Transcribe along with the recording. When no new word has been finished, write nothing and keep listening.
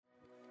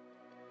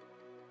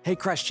Hey,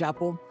 Christ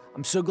Chapel,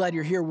 I'm so glad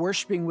you're here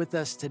worshiping with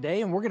us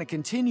today, and we're going to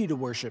continue to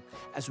worship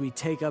as we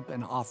take up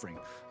an offering.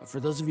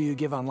 For those of you who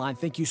give online,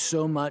 thank you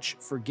so much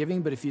for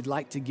giving, but if you'd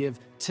like to give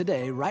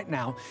today, right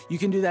now, you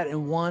can do that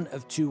in one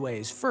of two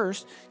ways.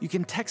 First, you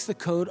can text the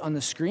code on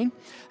the screen.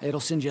 It'll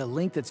send you a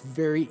link that's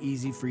very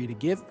easy for you to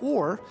give,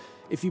 or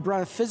if you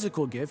brought a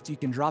physical gift, you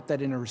can drop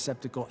that in a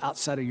receptacle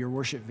outside of your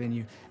worship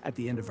venue at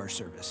the end of our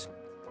service.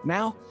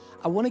 Now,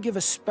 I want to give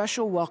a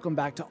special welcome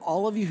back to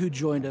all of you who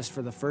joined us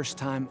for the first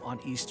time on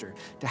Easter.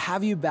 To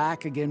have you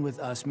back again with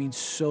us means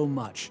so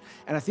much.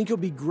 And I think you'll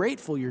be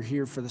grateful you're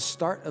here for the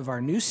start of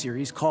our new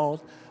series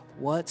called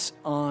What's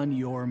on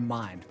Your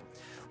Mind?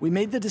 We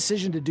made the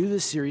decision to do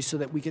this series so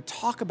that we could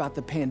talk about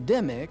the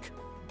pandemic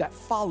that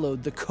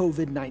followed the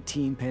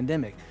COVID-19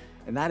 pandemic,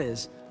 and that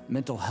is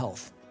mental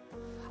health.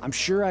 I'm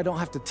sure I don't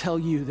have to tell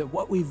you that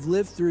what we've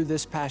lived through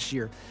this past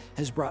year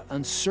has brought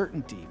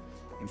uncertainty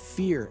and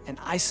fear and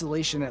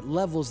isolation at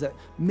levels that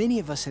many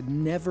of us had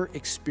never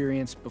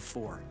experienced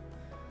before.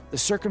 The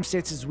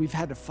circumstances we've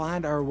had to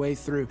find our way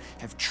through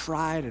have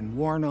tried and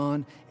worn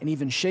on and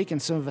even shaken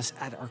some of us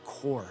at our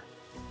core.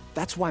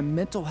 That's why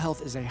mental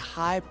health is a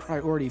high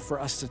priority for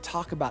us to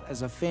talk about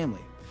as a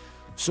family.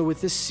 So with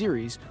this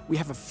series, we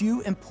have a few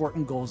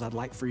important goals I'd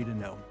like for you to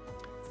know.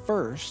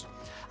 First,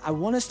 I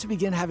want us to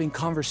begin having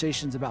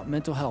conversations about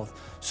mental health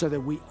so that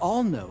we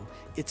all know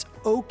it's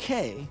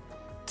okay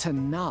to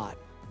not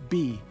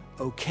be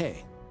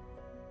okay.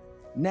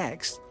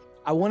 Next,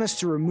 I want us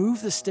to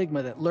remove the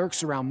stigma that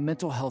lurks around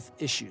mental health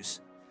issues.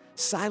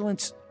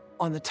 Silence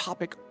on the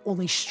topic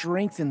only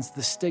strengthens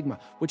the stigma,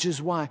 which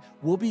is why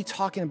we'll be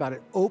talking about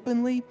it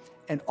openly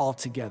and all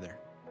together.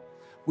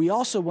 We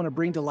also want to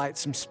bring to light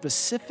some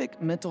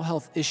specific mental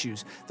health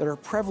issues that are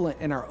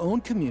prevalent in our own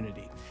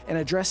community and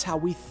address how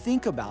we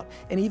think about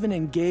and even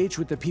engage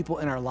with the people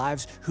in our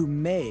lives who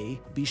may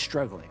be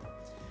struggling.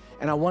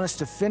 And I want us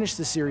to finish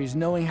the series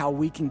knowing how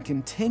we can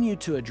continue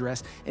to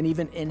address and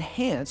even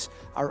enhance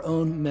our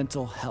own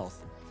mental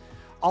health.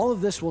 All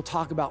of this we'll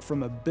talk about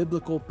from a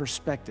biblical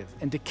perspective.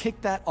 And to kick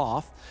that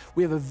off,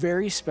 we have a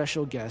very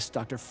special guest,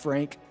 Dr.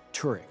 Frank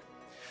Turek.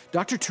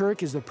 Dr.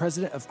 Turek is the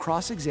president of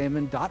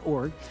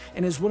CrossExamined.org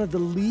and is one of the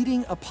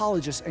leading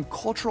apologists and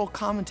cultural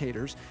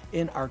commentators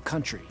in our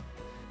country.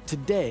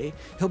 Today,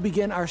 he'll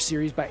begin our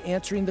series by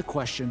answering the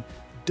question,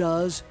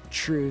 does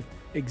truth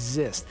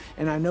exist?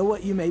 And I know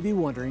what you may be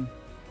wondering,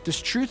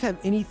 does truth have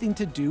anything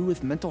to do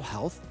with mental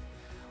health?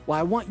 Well,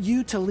 I want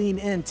you to lean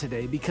in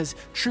today because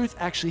truth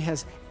actually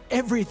has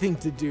everything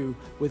to do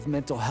with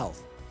mental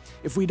health.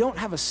 If we don't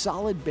have a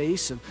solid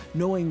base of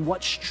knowing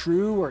what's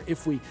true, or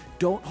if we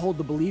don't hold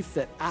the belief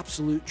that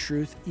absolute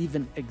truth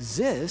even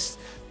exists,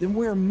 then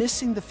we're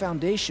missing the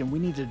foundation we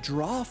need to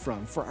draw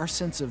from for our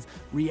sense of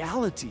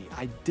reality,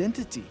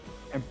 identity,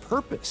 and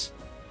purpose.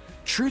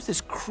 Truth is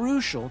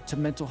crucial to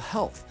mental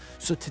health.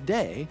 So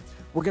today,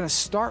 we're going to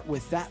start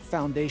with that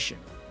foundation.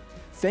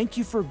 Thank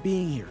you for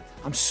being here.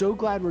 I'm so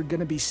glad we're going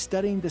to be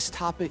studying this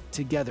topic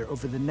together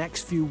over the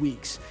next few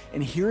weeks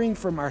and hearing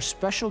from our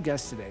special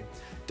guest today,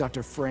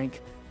 Dr.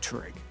 Frank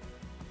Turek.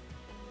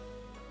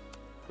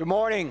 Good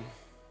morning.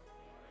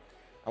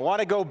 I want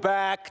to go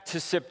back to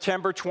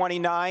September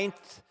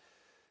 29th,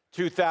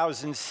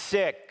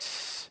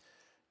 2006.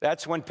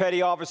 That's when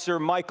Petty Officer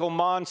Michael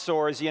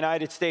Monsoor is a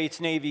United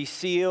States Navy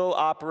SEAL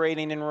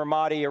operating in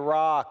Ramadi,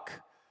 Iraq.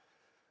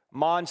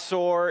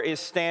 Monsoor is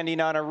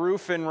standing on a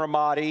roof in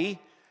Ramadi,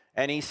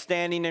 and he's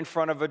standing in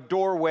front of a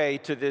doorway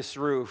to this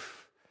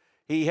roof.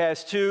 He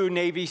has two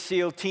Navy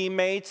SEAL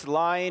teammates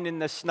lying in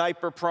the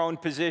sniper-prone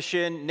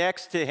position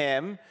next to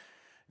him.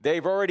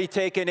 They've already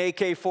taken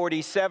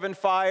AK-47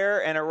 fire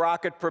and a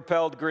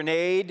rocket-propelled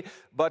grenade,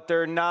 but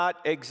they're not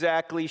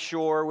exactly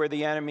sure where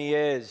the enemy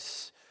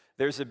is.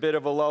 There's a bit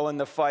of a lull in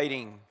the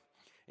fighting.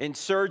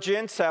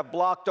 Insurgents have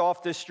blocked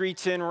off the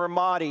streets in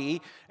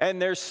Ramadi,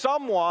 and there's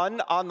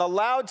someone on the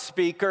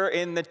loudspeaker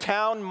in the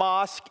town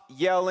mosque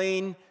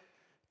yelling,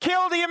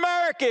 "Kill the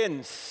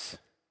Americans!"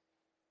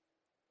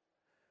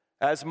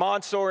 As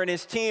Monsoor and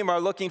his team are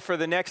looking for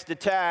the next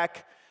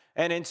attack,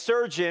 an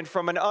insurgent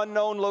from an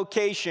unknown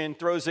location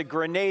throws a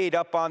grenade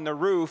up on the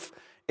roof.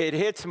 It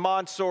hits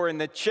Monsoor in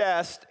the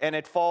chest, and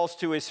it falls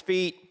to his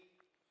feet.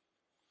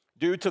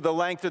 Due to the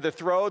length of the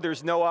throw,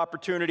 there's no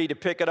opportunity to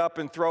pick it up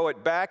and throw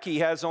it back. He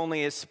has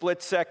only a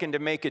split second to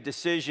make a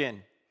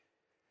decision.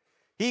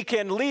 He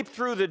can leap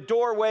through the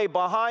doorway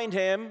behind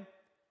him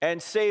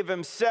and save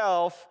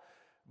himself,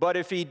 but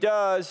if he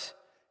does,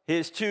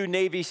 his two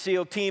Navy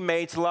SEAL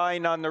teammates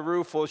lying on the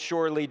roof will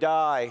surely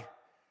die.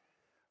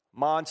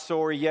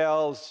 Monsoor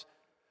yells,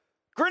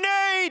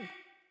 "Grenade!"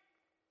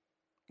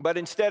 But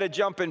instead of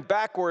jumping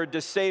backward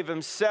to save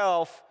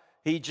himself,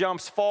 he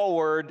jumps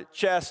forward,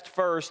 chest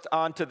first,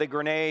 onto the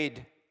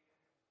grenade.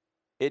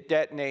 It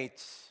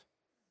detonates.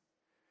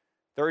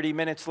 30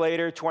 minutes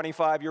later,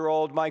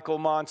 25-year-old Michael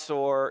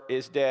Monsoor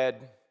is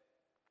dead.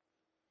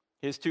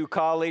 His two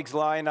colleagues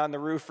lying on the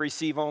roof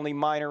receive only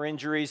minor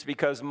injuries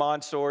because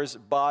Monsoor's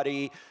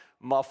body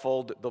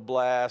muffled the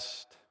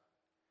blast.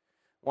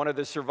 One of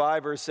the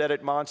survivors said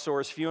at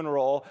Monsour's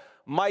funeral,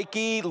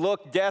 Mikey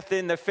looked death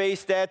in the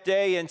face that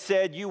day and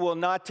said, "You will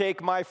not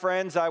take my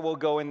friends, I will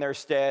go in their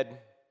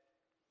stead."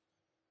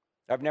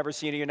 I've never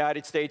seen a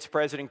United States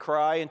president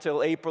cry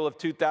until April of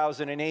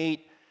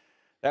 2008.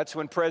 That's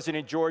when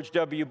President George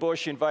W.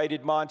 Bush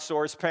invited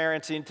Monsour's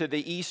parents into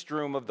the East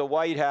Room of the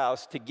White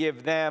House to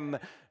give them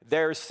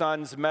their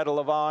son's Medal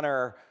of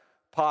Honor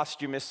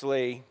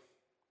posthumously.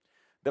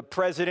 The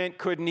president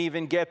couldn't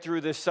even get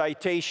through the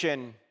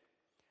citation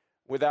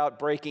without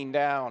breaking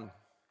down.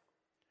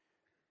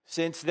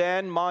 Since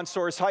then,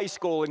 Monsour's High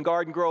School in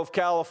Garden Grove,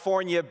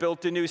 California,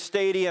 built a new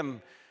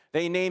stadium.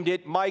 They named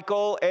it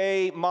Michael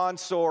A.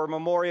 Monsour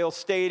Memorial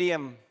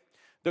Stadium.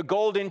 The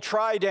golden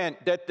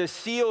trident that the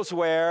Seals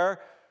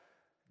wear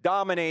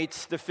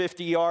dominates the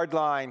 50-yard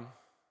line.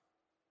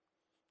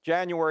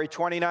 January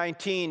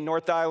 2019,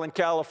 North Island,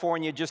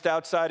 California, just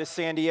outside of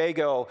San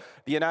Diego,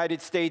 the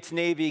United States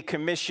Navy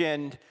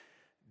commissioned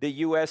the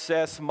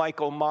USS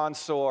Michael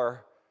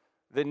Monsour,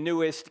 the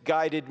newest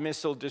guided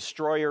missile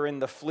destroyer in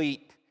the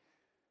fleet,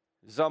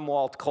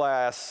 Zumwalt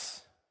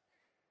class.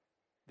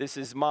 This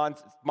is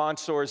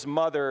Monsour's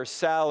mother,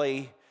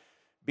 Sally,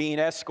 being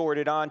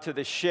escorted onto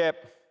the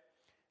ship,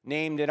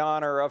 named in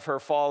honor of her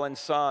fallen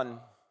son.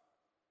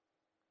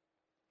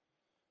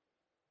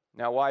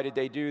 Now, why did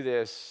they do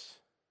this?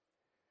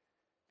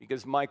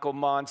 Because Michael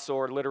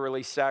Monsour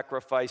literally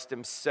sacrificed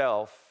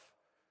himself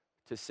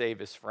to save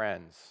his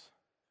friends.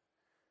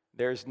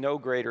 There's no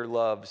greater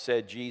love,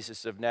 said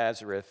Jesus of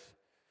Nazareth,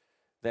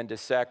 than to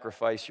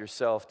sacrifice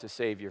yourself to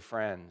save your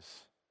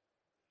friends.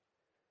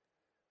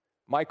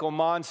 Michael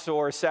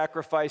Monsour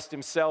sacrificed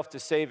himself to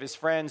save his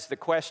friends. The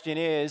question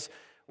is,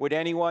 would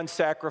anyone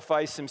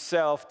sacrifice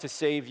himself to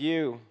save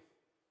you?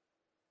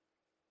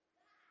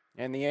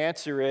 And the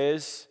answer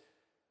is,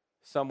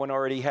 someone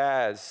already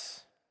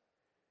has.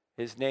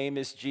 His name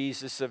is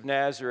Jesus of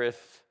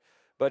Nazareth.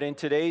 But in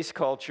today's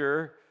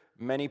culture,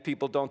 many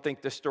people don't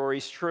think the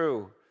story's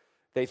true.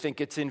 They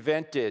think it's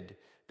invented.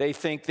 They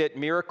think that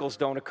miracles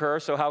don't occur,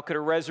 so how could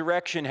a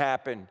resurrection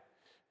happen?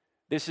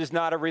 This is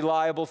not a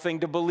reliable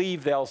thing to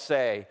believe, they'll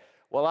say.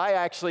 Well, I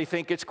actually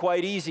think it's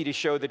quite easy to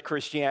show that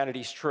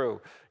Christianity's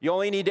true. You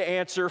only need to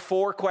answer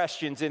 4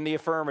 questions in the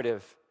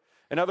affirmative.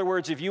 In other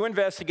words, if you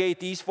investigate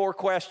these 4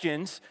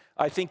 questions,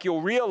 I think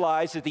you'll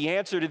realize that the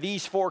answer to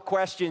these 4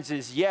 questions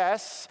is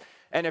yes.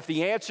 And if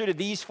the answer to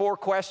these 4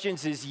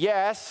 questions is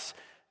yes,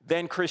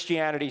 then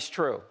Christianity's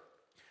true.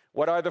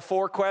 What are the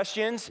 4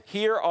 questions?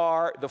 Here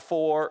are the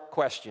 4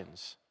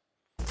 questions.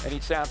 I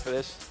need sound for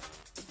this.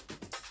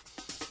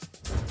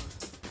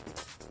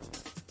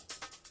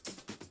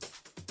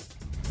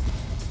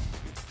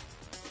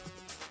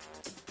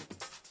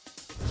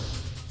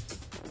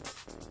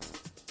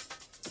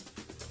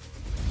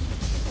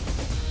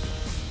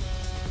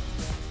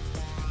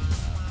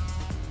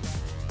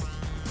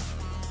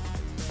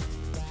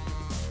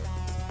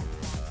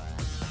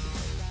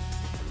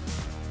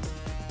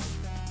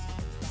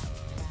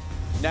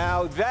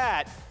 Now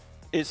that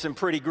is some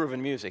pretty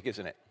grooving music,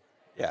 isn't it?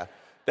 Yeah.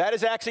 That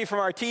is actually from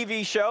our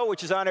TV show,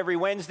 which is on every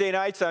Wednesday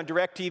nights on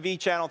DirecTV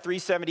channel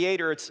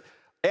 378, or it's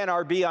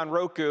NRB on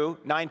Roku,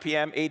 9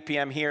 p.m., 8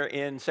 p.m. here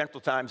in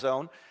Central Time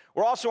Zone.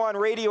 We're also on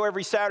radio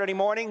every Saturday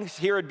morning.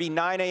 Here it'd be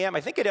 9 a.m.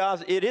 I think it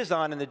is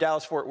on in the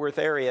Dallas-Fort Worth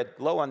area,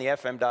 low on the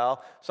FM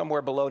dial,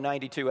 somewhere below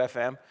 92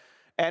 FM.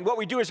 And what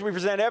we do is we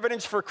present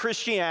evidence for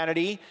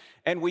Christianity,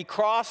 and we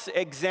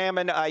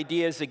cross-examine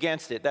ideas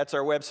against it. That's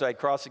our website,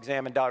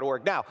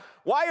 crossexamine.org. Now,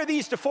 why are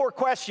these the 4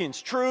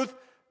 questions? Truth,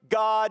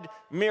 God,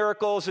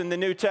 miracles, and the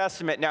New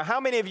Testament. Now, how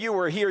many of you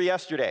were here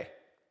yesterday?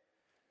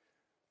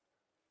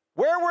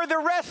 Where were the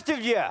rest of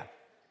you?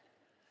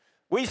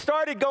 We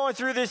started going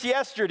through this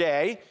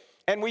yesterday,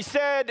 and we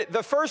said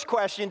the first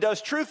question,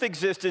 does truth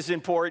exist, is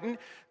important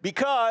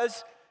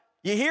because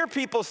you hear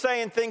people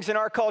saying things in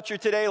our culture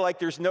today like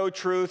there's no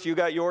truth, you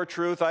got your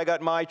truth, I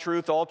got my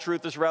truth, all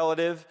truth is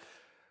relative.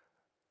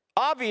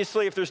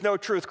 Obviously, if there's no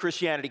truth,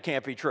 Christianity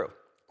can't be true.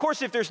 Of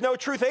course, if there's no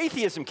truth,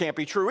 atheism can't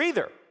be true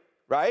either,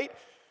 right?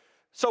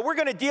 So we're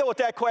going to deal with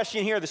that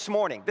question here this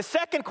morning. The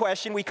second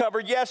question we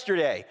covered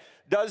yesterday,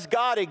 does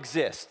God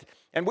exist?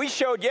 And we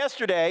showed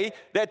yesterday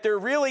that there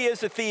really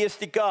is a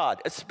theistic God,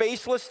 a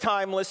spaceless,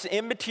 timeless,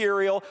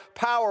 immaterial,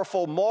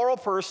 powerful, moral,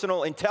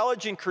 personal,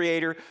 intelligent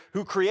creator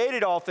who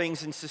created all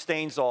things and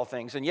sustains all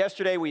things. And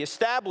yesterday we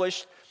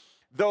established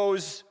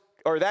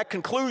that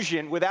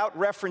conclusion without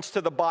reference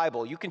to the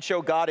Bible. You can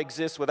show God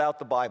exists without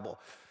the Bible.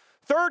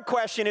 Third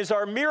question is,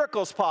 are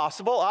miracles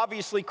possible?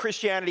 Obviously,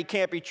 Christianity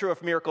can't be true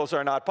if miracles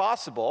are not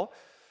possible.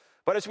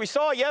 But as we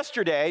saw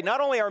yesterday,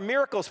 not only are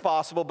miracles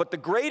possible, but the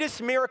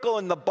greatest miracle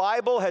in the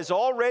Bible has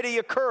already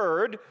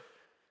occurred,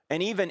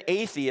 and even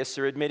atheists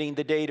are admitting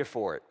the data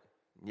for it.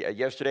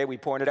 Yesterday we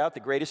pointed out the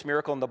greatest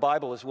miracle in the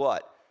Bible is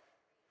what?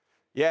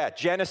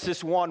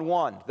 Genesis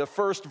 1:1, the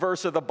first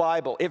verse of the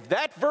Bible. If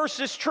that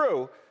verse is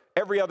true,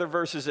 every other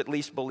verse is at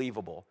least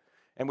believable.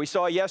 And we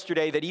saw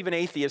yesterday that even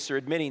atheists are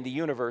admitting the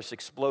universe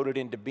exploded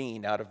into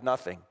being out of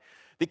nothing.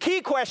 The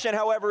key question,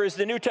 however, is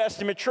the New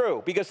Testament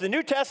true? Because the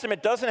New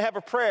Testament doesn't have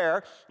a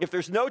prayer if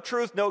there's no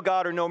truth, no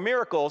God, or no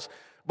miracles.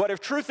 But if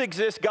truth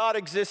exists, God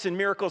exists, and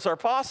miracles are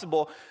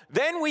possible,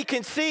 then we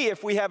can see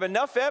if we have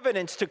enough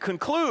evidence to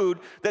conclude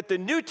that the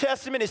New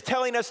Testament is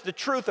telling us the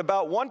truth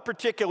about one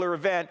particular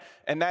event,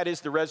 and that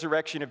is the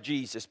resurrection of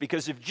Jesus.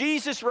 Because if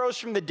Jesus rose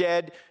from the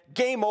dead,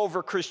 game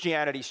over,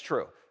 Christianity's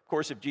true. Of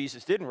course, if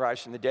Jesus didn't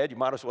rise from the dead, you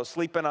might as well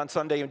sleep in on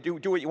Sunday and do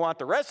what you want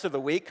the rest of the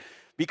week,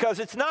 because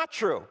it's not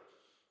true.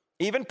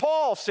 Even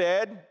Paul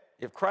said,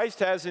 if Christ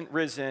hasn't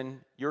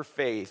risen, your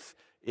faith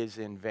is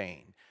in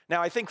vain.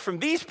 Now, I think from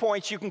these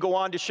points, you can go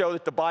on to show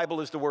that the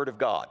Bible is the Word of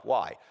God.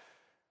 Why?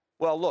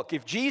 Well, look,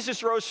 if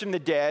Jesus rose from the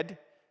dead,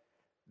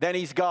 then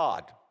he's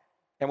God.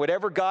 And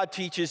whatever God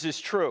teaches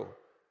is true.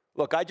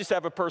 Look, I just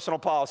have a personal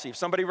policy. If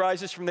somebody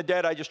rises from the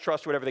dead, I just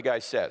trust whatever the guy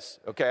says,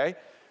 okay?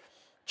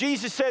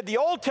 Jesus said the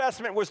Old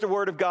Testament was the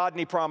Word of God, and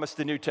he promised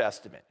the New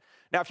Testament.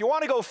 Now, if you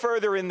want to go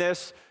further in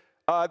this,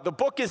 the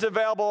book is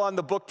available on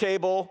the book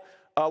table,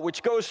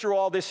 which goes through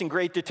all this in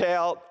great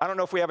detail. I don't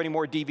know if we have any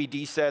more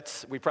DVD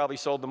sets. We probably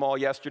sold them all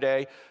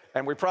yesterday.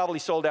 And we probably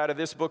sold out of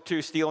this book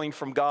too, Stealing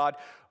from God.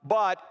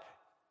 But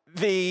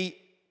the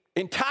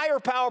entire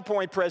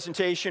PowerPoint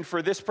presentation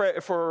for this,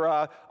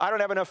 I don't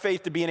have enough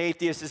faith to be an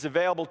atheist, is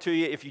available to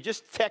you if you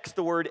just text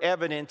the word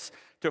evidence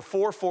to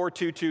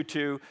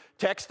 44222.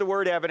 Text the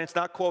word evidence,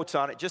 not quotes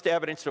on it, just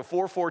evidence to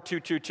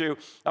 44222.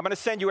 I'm going to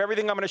send you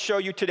everything I'm going to show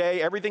you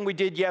today, everything we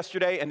did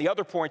yesterday, and the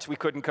other points we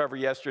couldn't cover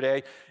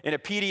yesterday in a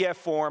PDF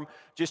form.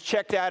 Just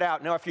check that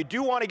out. Now, if you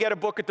do want to get a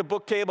book at the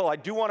book table, I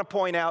do want to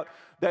point out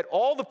that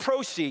all the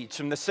proceeds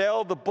from the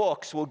sale of the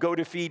books will go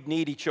to feed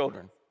needy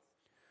children.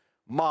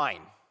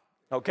 Mine.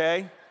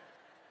 Okay?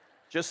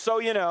 Just so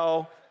you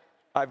know,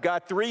 I've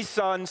got 3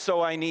 sons,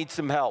 so I need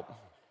some help.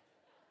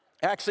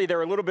 Actually,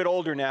 they're a little bit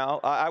older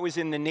now. I was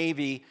in the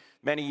Navy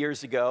many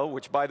years ago,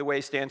 which, by the way,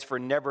 stands for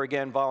Never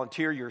Again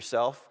Volunteer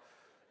Yourself.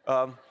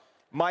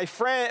 My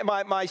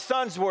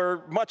sons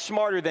were much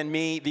smarter than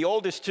me. The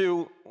oldest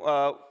 2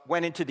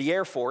 went into the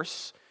Air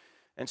Force.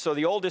 And so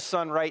the oldest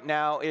son right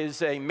now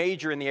is a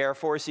major in the Air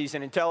Force. He's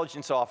an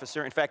intelligence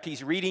officer. In fact,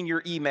 he's reading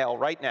your email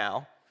right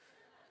now.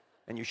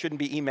 And you shouldn't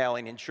be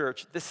emailing in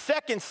church. The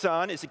second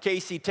son is a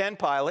KC-10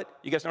 pilot.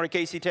 You guys know what a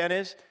KC-10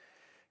 is?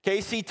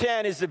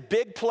 KC-10 is a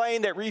big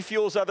plane that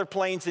refuels other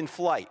planes in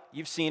flight.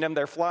 You've seen them.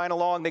 They're flying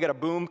along. They got a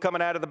boom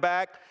coming out of the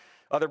back.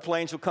 Other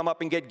planes will come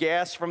up and get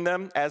gas from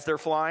them as they're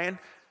flying.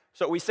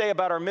 So what we say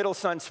about our middle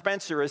son,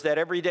 Spencer, is that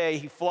every day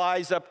he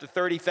flies up to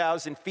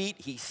 30,000 feet,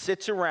 he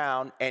sits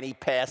around, and he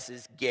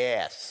passes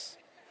gas.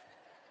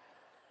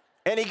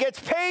 And he gets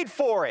paid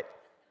for it.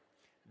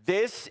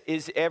 This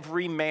is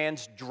every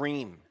man's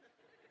dream.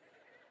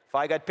 If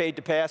I got paid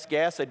to pass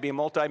gas, I'd be a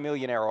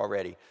multimillionaire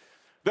already.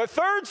 The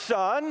third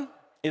son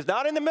is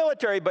not in the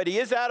military, but he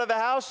is out of the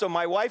house, so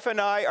my wife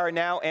and I are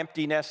now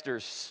empty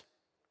nesters.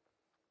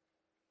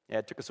 Yeah,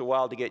 it took us a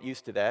while to get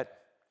used to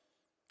that.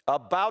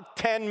 About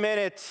 10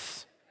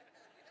 minutes.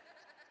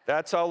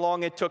 That's how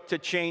long it took to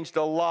change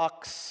the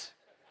locks.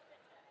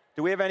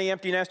 Do we have any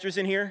empty nesters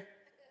in here?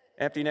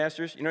 Empty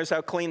nesters? You notice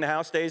how clean the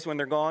house stays when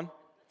they're gone?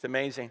 It's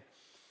amazing.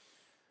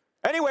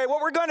 Anyway,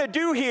 what we're going to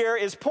do here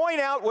is point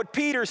out what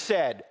Peter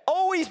said.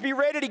 Always be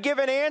ready to give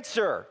an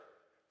answer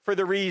for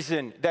the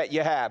reason that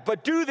you have.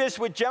 But do this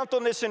with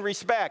gentleness and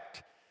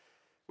respect,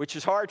 which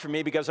is hard for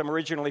me because I'm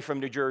originally from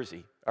New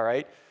Jersey, all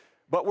right?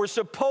 But we're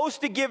supposed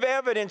to give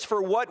evidence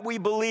for what we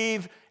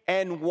believe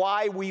and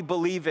why we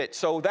believe it.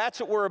 So that's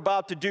what we're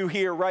about to do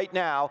here right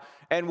now.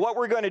 And what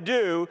we're going to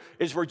do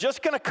is we're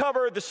just going to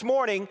cover this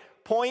morning,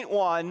 point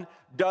 1,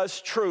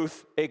 does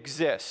truth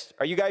exist?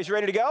 Are you guys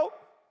ready to go?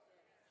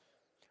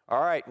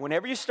 All right,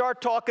 whenever you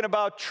start talking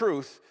about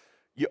truth,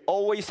 you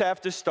always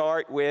have to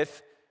start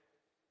with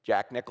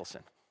Jack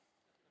Nicholson.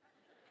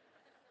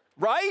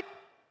 Right?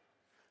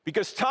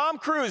 Because Tom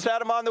Cruise had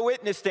him on the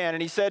witness stand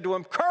and he said to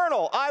him,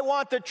 "Colonel, I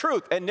want the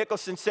truth." And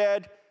Nicholson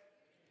said,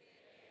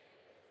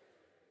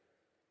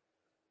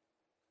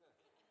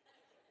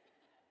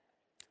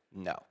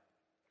 no.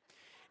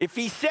 If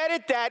he said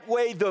it that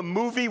way, the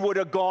movie would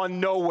have gone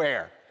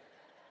nowhere.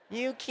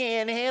 You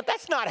can't have,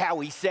 that's not how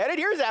he said it.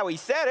 Here's how he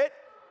said it.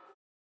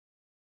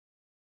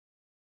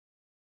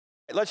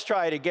 Let's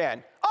try it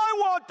again. I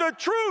want the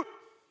truth.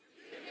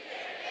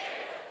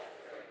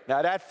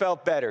 Now that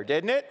felt better,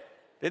 didn't it?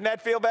 Didn't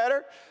that feel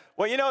better?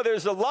 Well, you know,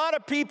 there's a lot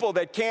of people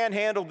that can't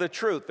handle the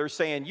truth. They're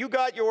saying, you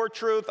got your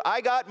truth,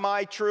 I got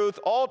my truth,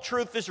 all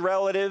truth is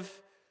relative.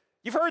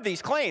 You've heard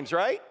these claims,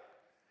 right?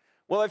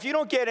 Well, if you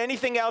don't get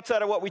anything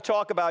outside of what we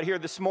talk about here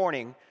this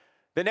morning,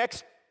 the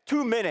next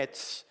 2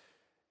 minutes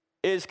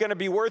is going to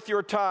be worth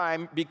your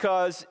time,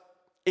 because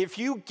if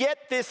you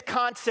get this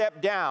concept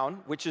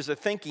down, which is a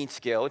thinking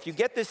skill, if you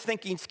get this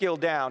thinking skill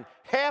down,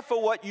 half of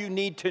what you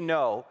need to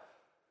know,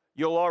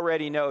 you'll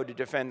already know to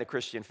defend the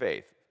Christian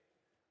faith.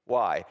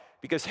 Why?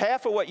 Because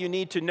half of what you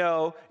need to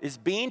know is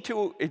being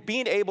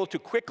able to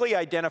quickly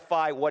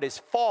identify what is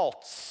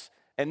false.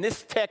 And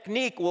this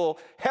technique will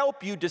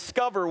help you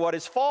discover what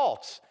is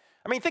false.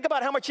 I mean, think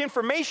about how much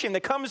information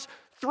that comes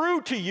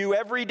through to you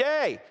every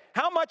day?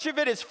 How much of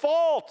it is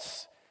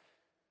false?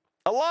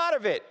 A lot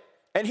of it.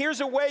 And here's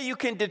a way you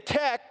can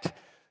detect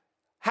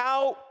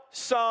how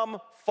some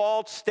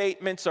false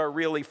statements are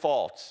really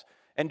false.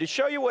 And to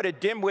show you what a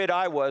dimwit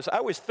I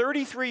was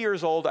 33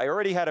 years old, I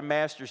already had a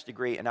master's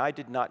degree, and I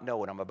did not know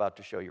what I'm about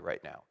to show you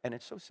right now. And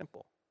it's so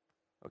simple,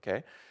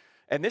 okay?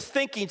 And this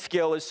thinking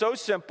skill is so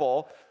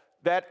simple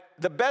that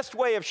the best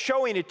way of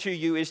showing it to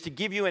you is to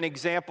give you an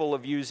example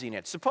of using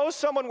it. Suppose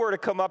someone were to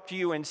come up to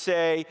you and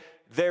say,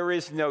 there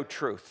is no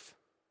truth.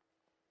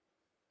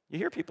 You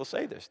hear people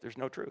say this, there's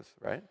no truth,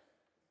 right?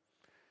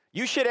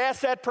 You should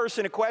ask that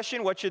person a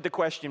question. What should the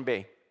question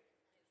be?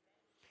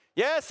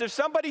 Yes, if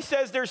somebody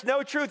says there's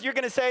no truth, you're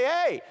going to say,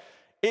 hey,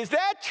 is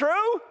that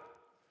true?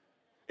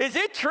 Is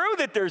it true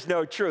that there's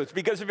no truth?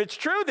 Because if it's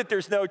true that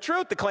there's no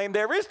truth, the claim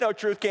there is no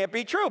truth can't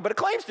be true, but it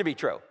claims to be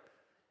true.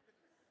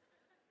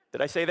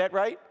 Did I say that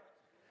right?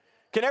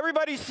 Can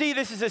everybody see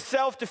this is a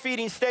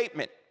self-defeating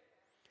statement?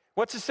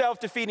 What's a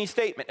self-defeating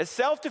statement? A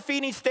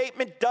self-defeating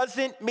statement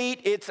doesn't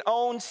meet its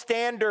own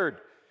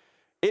standard.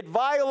 It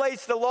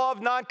violates the law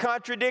of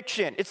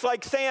non-contradiction. It's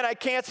like saying I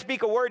can't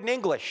speak a word in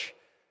English.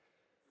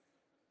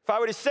 If I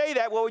were to say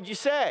that, what would you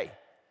say?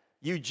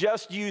 You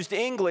just used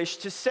English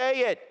to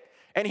say it.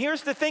 And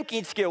here's the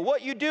thinking skill.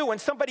 What you do when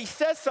somebody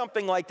says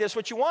something like this,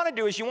 what you want to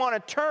do is you want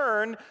to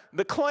turn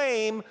the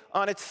claim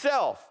on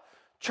itself.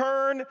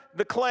 Turn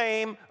the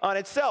claim on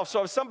itself.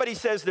 So if somebody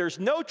says there's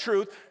no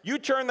truth, you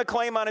turn the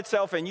claim on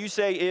itself and you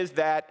say, is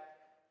that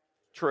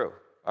true?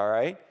 All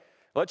right?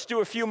 Let's do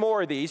a few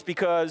more of these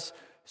because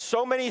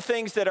so many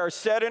things that are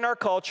said in our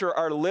culture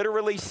are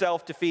literally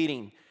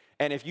self-defeating.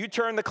 And if you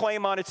turn the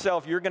claim on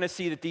itself, you're going to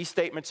see that these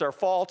statements are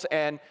false,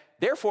 and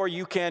therefore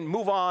you can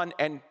move on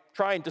and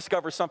try and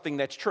discover something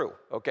that's true,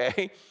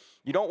 okay?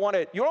 You don't want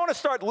to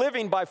start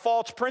living by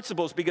false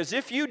principles, because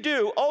if you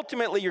do,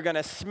 ultimately you're going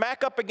to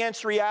smack up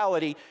against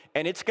reality,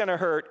 and it's going to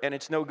hurt, and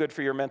it's no good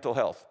for your mental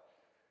health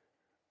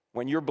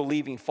when you're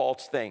believing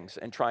false things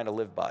and trying to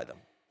live by them.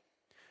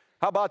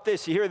 How about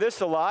this? You hear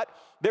this a lot.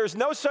 There's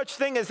no such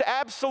thing as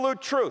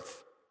absolute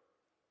truth.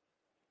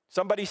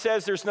 Somebody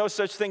says there's no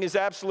such thing as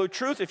absolute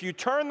truth. If you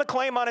turn the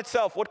claim on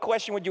itself, what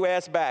question would you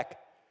ask back?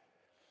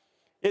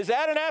 Is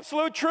that an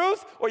absolute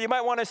truth? Or you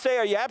might want to say,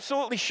 are you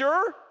absolutely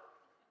sure?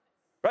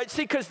 Right?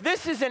 See, because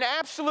this is an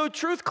absolute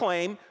truth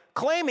claim,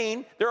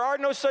 claiming there are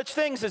no such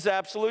things as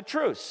absolute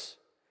truths.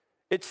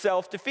 It's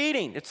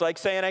self-defeating. It's like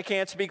saying I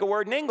can't speak a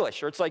word in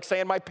English, or it's like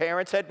saying my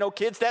parents had no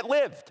kids that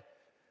lived.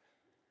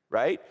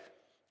 Right?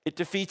 It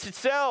defeats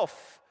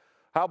itself.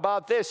 How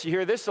about this? You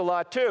hear this a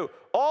lot too.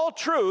 All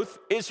truth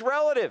is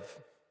relative.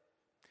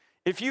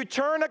 If you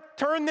turn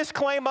this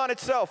claim on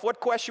itself, what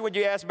question would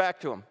you ask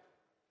back to him?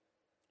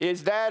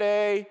 Is that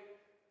a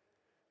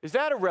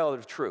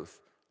relative truth?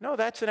 No,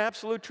 that's an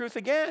absolute truth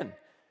again.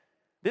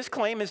 This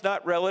claim is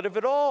not relative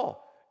at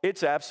all.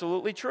 It's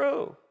absolutely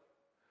true.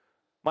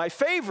 My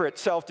favorite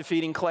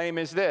self-defeating claim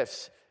is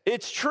this.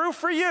 It's true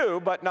for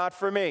you, but not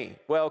for me.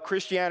 Well,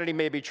 Christianity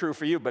may be true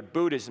for you, but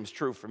Buddhism's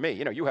true for me.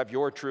 You know, you have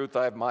your truth,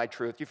 I have my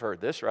truth. You've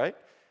heard this, right?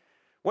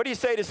 What do you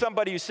say to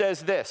somebody who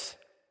says this?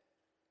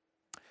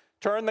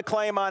 Turn the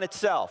claim on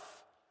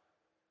itself.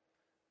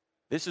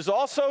 This is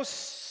also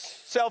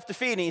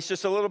self-defeating. It's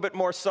just a little bit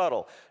more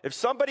subtle. If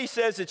somebody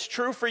says it's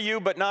true for you,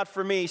 but not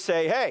for me,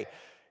 say, hey,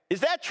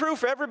 is that true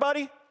for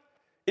everybody?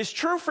 Is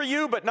true for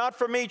you, but not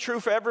for me, true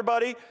for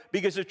everybody?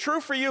 Because if true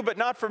for you, but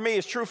not for me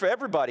is true for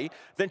everybody,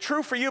 then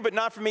true for you, but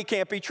not for me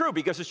can't be true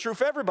because it's true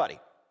for everybody.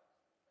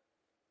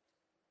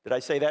 Did I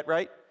say that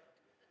right?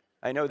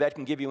 I know that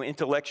can give you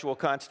intellectual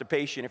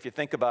constipation if you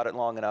think about it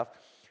long enough.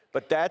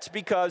 But that's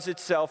because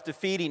it's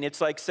self-defeating. It's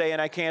like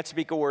saying I can't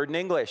speak a word in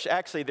English.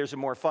 Actually, there's a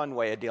more fun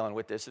way of dealing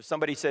with this. If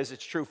somebody says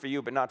it's true for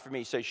you, but not for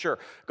me, say, sure,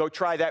 go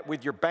try that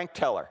with your bank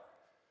teller.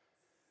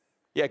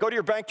 Yeah, go to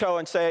your bank teller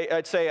and say,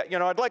 you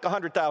know, I'd like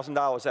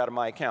 $100,000 out of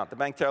my account. The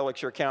bank teller looks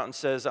at your account and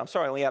says, I'm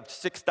sorry, I only have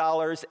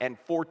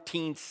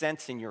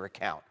 $6.14 in your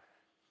account.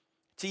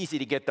 It's easy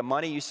to get the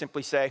money. You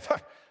simply say,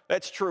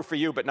 that's true for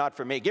you, but not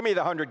for me. Give me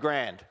the $100,000.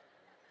 Are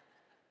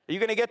you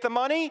going to get the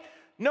money?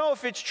 No,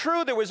 if it's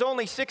true there was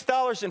only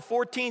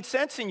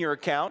 $6.14 in your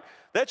account,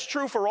 that's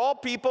true for all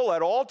people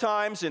at all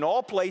times, in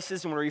all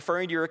places, when we're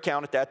referring to your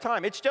account at that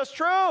time. It's just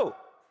true.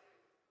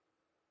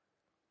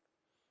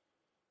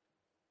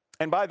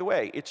 And by the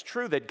way, it's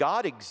true that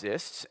God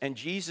exists and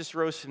Jesus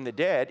rose from the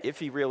dead, if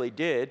he really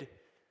did,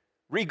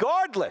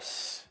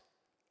 regardless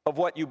of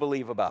what you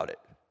believe about it.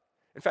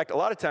 In fact, a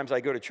lot of times I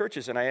go to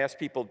churches and I ask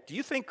people, do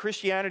you think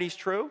Christianity is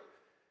true?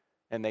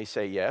 And they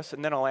say yes,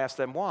 and then I'll ask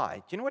them why.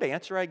 Do you know what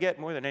answer I get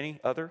more than any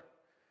other?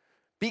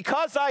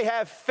 Because I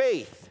have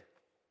faith.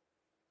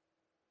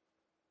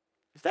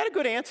 Is that a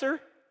good answer?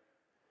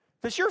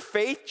 Does your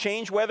faith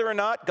change whether or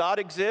not God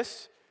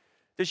exists?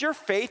 Does your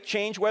faith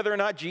change whether or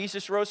not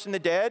Jesus rose from the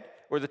dead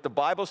or that the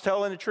Bible's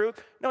telling the truth?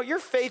 No, your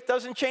faith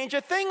doesn't change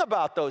a thing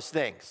about those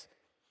things.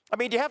 I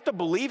mean, do you have to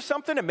believe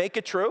something to make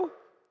it true?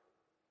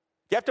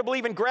 You have to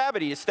believe in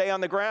gravity to stay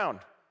on the ground.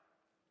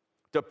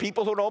 Do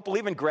people who don't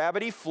believe in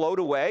gravity float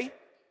away?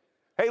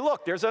 Hey,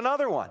 look, there's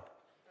another one.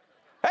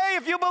 Hey,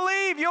 if you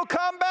believe, you'll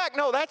come back.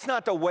 No, that's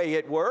not the way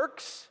it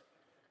works.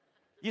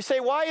 You say,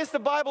 why is the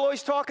Bible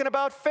always talking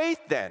about faith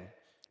then?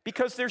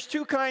 Because there's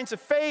two kinds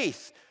of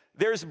faith.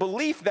 There's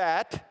belief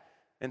that,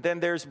 and then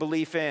there's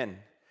belief in.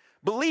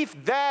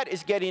 Belief that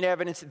is getting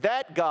evidence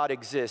that God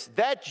exists,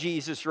 that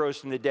Jesus rose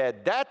from the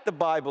dead, that the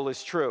Bible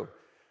is true.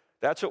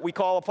 That's what we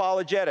call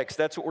apologetics.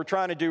 That's what we're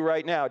trying to do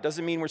right now. It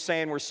doesn't mean we're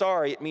saying we're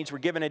sorry. It means we're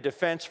giving a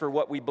defense for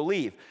what we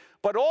believe.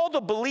 But all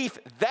the belief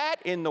that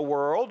in the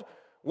world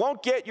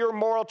won't get your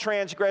moral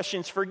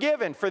transgressions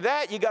forgiven. For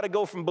that, you got to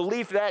go from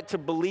belief that to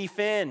belief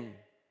in,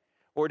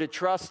 or to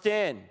trust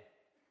in.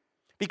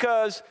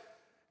 Because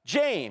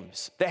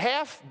James, the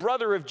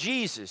half-brother of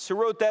Jesus, who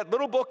wrote that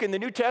little book in the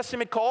New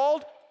Testament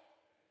called,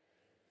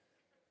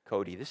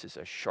 Cody, this is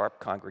a sharp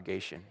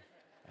congregation.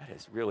 That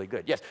is really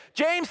good. Yes,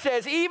 James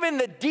says, even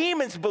the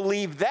demons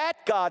believe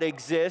that God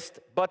exists,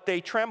 but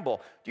they tremble.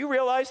 Do you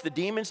realize the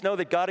demons know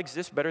that God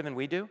exists better than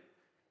we do?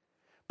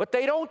 But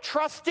they don't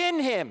trust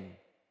in him.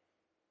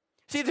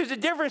 See, there's a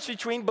difference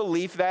between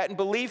belief that and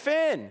belief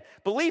in.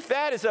 Belief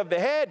that is of the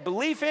head.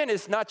 Belief in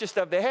is not just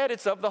of the head,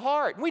 it's of the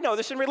heart. We know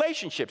this in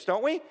relationships,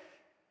 don't we?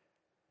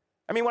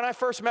 I mean, when I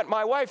first met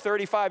my wife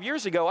 35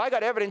 years ago, I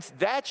got evidence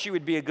that she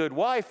would be a good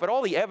wife, but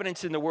all the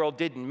evidence in the world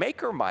didn't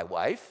make her my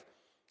wife.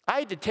 I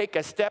had to take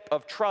a step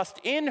of trust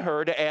in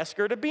her to ask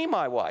her to be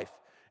my wife.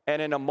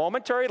 And in a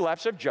momentary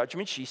lapse of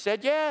judgment, she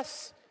said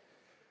yes.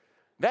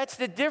 That's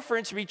the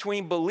difference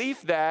between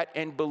belief that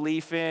and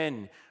belief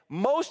in.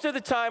 Most of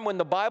the time when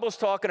the Bible's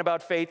talking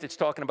about faith, it's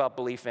talking about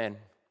belief in,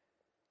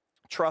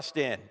 trust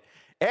in.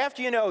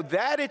 After you know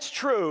that it's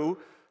true,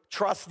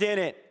 trust in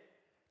it.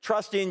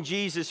 Trust in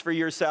Jesus for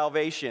your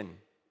salvation.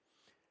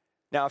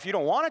 Now, if you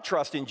don't want to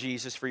trust in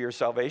Jesus for your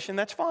salvation,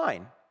 that's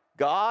fine.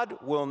 God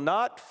will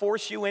not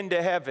force you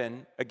into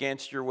heaven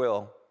against your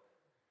will.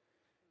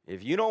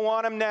 If you don't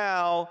want him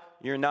now,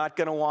 you're not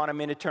going to want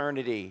him in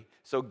eternity.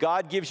 So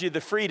God gives you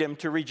the freedom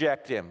to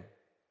reject him.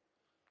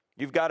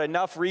 You've got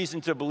enough reason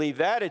to believe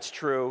that it's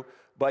true,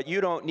 but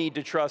you don't need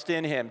to trust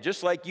in him.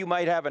 Just like you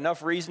might have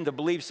enough reason to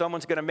believe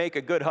someone's going to make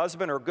a good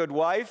husband or a good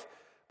wife,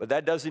 but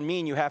that doesn't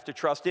mean you have to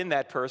trust in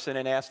that person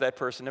and ask that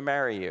person to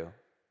marry you.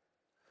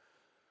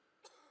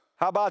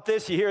 How about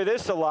this? You hear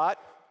this a lot.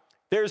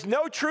 There's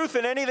no truth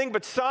in anything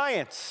but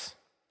science.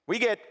 We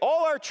get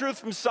all our truth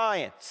from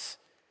science.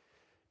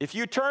 If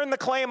you turn the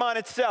claim on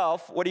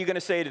itself, what are you going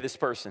to say to this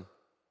person?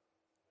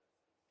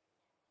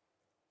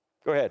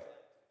 Go ahead.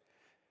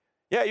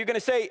 Yeah, you're going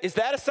to say, is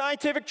that a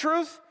scientific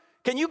truth?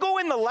 Can you go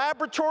in the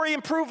laboratory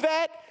and prove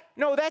that?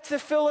 No, that's a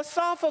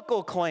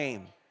philosophical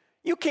claim.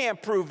 You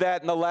can't prove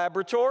that in the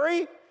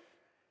laboratory.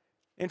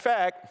 In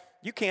fact,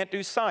 you can't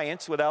do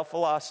science without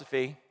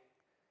philosophy.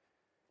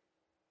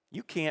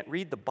 You can't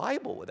read the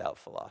Bible without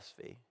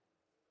philosophy.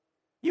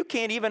 You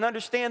can't even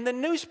understand the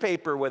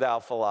newspaper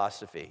without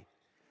philosophy.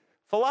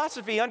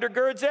 Philosophy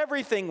undergirds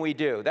everything we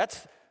do.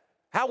 That's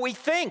how we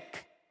think.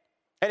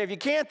 And if you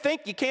can't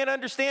think, you can't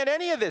understand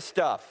any of this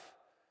stuff.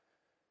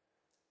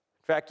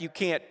 In fact, you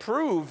can't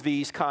prove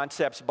these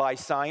concepts by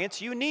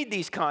science. You need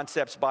these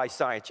concepts by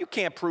science. You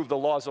can't prove the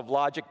laws of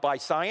logic by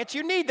science.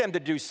 You need them to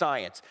do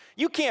science.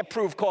 You can't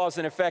prove cause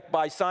and effect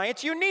by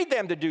science. You need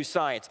them to do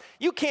science.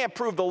 You can't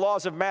prove the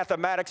laws of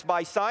mathematics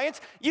by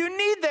science. You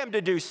need them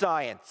to do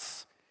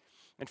science.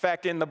 In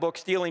fact, in the book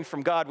Stealing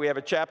from God, we have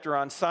a chapter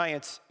on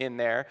science in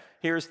there.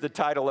 Here's the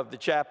title of the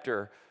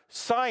chapter.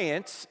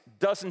 Science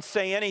doesn't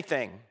say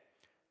anything.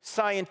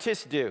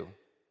 Scientists do.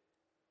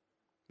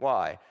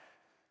 Why?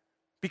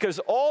 Because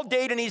all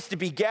data needs to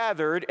be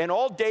gathered and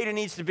all data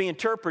needs to be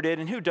interpreted,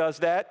 and who does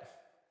that?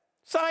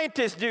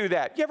 Scientists do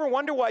that. You ever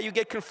wonder why you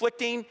get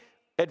conflicting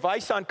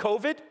advice on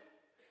COVID?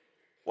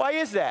 Why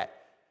is that?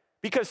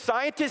 Because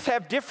scientists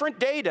have different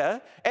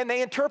data and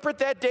they interpret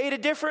that data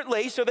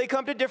differently, so they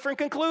come to different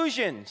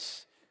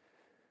conclusions.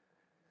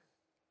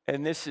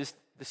 And this is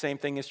the same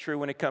thing is true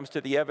when it comes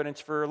to the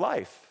evidence for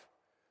life.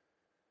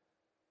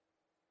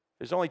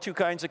 There's only two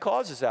kinds of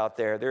causes out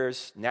there.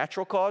 There's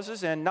natural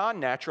causes and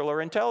non-natural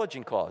or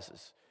intelligent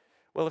causes.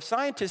 Well, if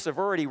scientists have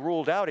already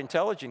ruled out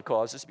intelligent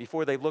causes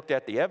before they've looked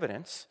at the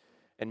evidence,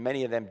 and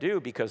many of them do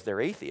because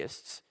they're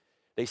atheists,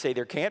 they say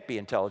there can't be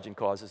intelligent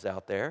causes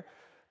out there,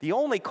 the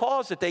only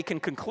cause that they can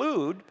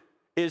conclude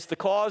is the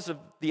cause of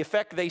the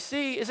effect they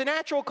see is a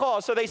natural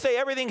cause. So they say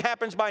everything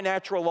happens by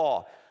natural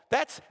law.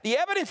 The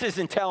evidence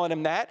isn't telling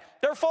them that.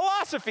 Their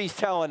philosophy's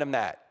telling them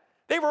that.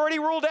 They've already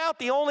ruled out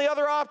the only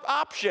other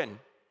option.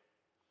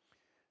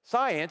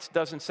 Science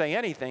doesn't say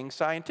anything,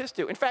 scientists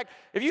do. In fact,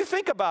 if you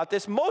think about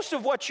this, most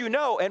of what you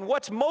know and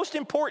what's most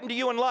important to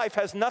you in life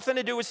has nothing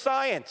to do with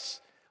science.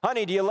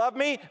 Honey, do you love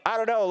me? I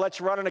don't know, let's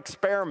run an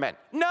experiment.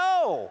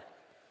 No!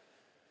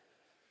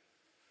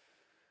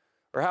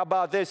 Or how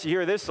about this? You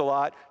hear this a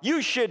lot.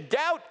 You should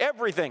doubt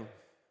everything.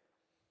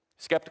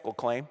 Skeptical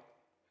claim.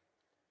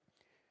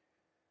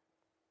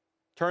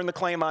 Turn the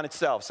claim on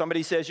itself.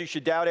 Somebody says you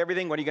should doubt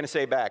everything. What are you going to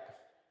say back?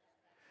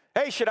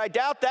 Hey, should I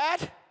doubt that?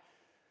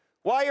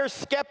 Why are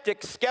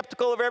skeptics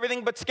skeptical of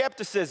everything but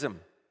skepticism?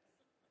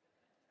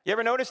 You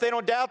ever notice they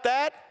don't doubt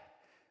that?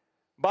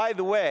 By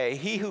the way,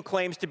 he who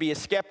claims to be a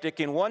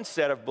skeptic in one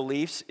set of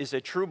beliefs is a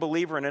true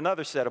believer in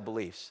another set of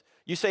beliefs.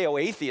 You say, oh,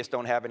 atheists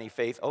don't have any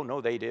faith. Oh,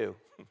 no, they do.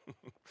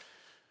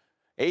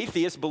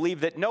 Atheists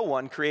believe that no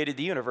one created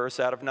the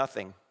universe out of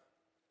nothing.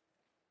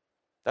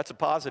 That's a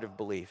positive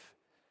belief.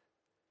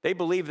 They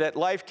believe that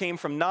life came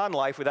from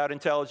non-life without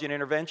intelligent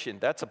intervention.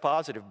 That's a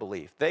positive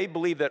belief. They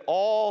believe that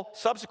all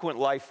subsequent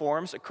life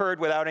forms occurred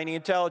without any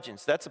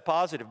intelligence. That's a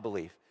positive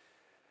belief.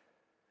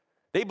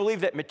 They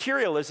believe that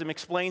materialism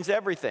explains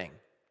everything.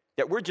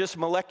 That we're just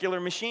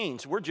molecular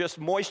machines. We're just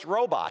moist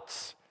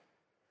robots.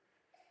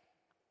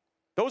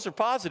 Those are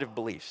positive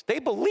beliefs. They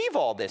believe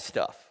all this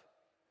stuff.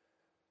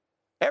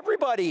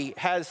 Everybody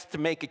has to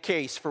make a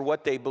case for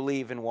what they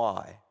believe and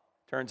why.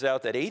 Turns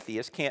out that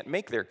atheists can't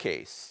make their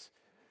case,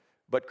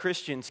 but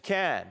Christians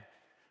can.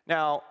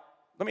 Now,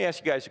 let me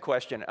ask you guys a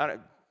question.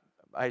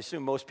 I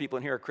assume most people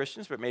in here are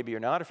Christians, but maybe you're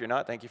not. If you're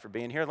not, thank you for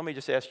being here. Let me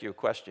just ask you a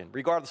question,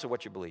 regardless of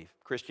what you believe,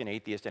 Christian,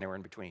 atheist, anywhere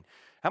in between.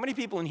 How many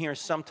people in here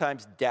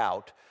sometimes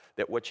doubt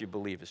that what you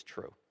believe is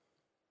true?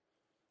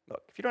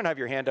 Look, if you don't have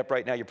your hand up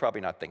right now, you're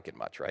probably not thinking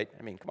much, right?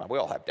 I mean, come on, we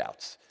all have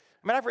doubts.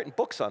 I mean, I've written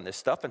books on this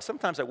stuff, and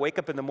sometimes I wake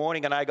up in the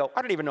morning and I go,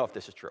 I don't even know if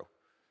this is true.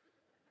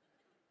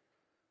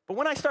 But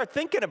when I start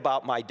thinking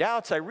about my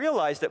doubts, I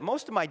realize that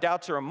most of my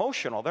doubts are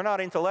emotional. They're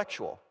not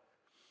intellectual.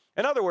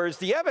 In other words,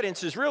 the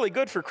evidence is really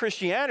good for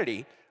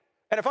Christianity,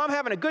 and if I'm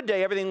having a good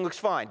day, everything looks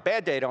fine.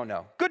 Bad day, don't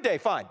know. Good day,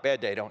 fine. Bad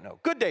day, don't know.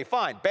 Good day,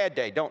 fine. Bad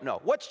day, don't know.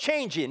 What's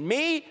changing,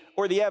 me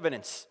or the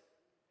evidence?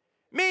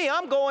 Me,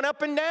 I'm going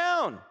up and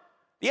down.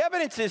 The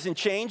evidence isn't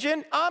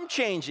changing, I'm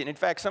changing. In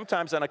fact,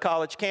 sometimes on a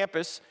college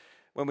campus,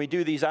 when we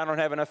do these I don't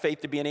have enough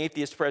faith to be an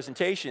atheist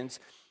presentations,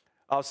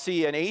 I'll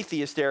see an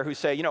atheist there who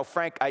say, you know,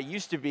 Frank, I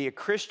used to be a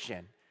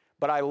Christian,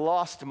 but I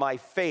lost my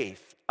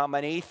faith. I'm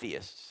an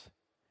atheist.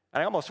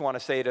 And I almost want to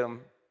say to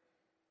them,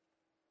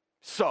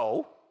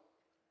 so?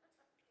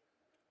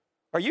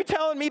 Are you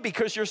telling me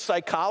because your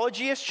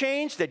psychology has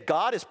changed that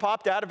God has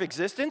popped out of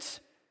existence?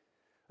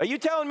 Are you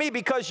telling me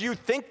because you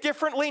think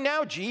differently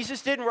now,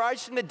 Jesus didn't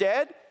rise from the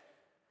dead?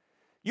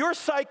 Your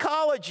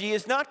psychology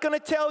is not going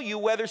to tell you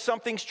whether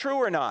something's true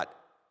or not.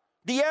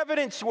 The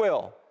evidence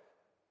will.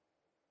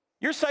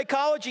 Your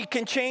psychology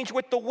can change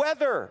with the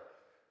weather,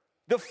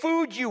 the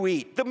food you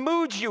eat, the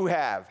moods you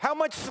have, how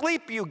much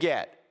sleep you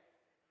get.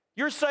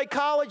 Your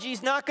psychology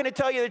is not going to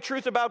tell you the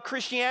truth about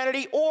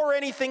Christianity or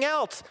anything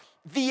else.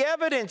 The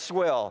evidence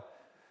will.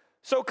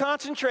 So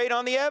concentrate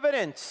on the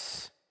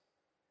evidence.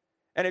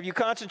 And if you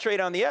concentrate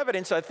on the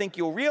evidence, I think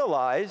you'll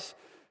realize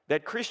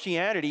that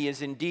Christianity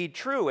is indeed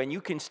true, and you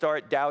can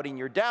start doubting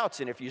your doubts.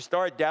 And if you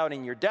start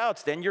doubting your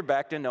doubts, then you're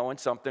back to knowing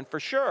something for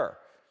sure.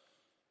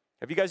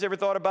 Have you guys ever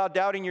thought about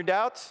doubting your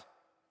doubts?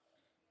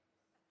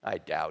 I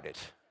doubt it.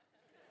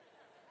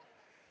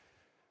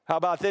 How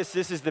about this?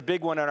 This is the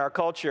big one in our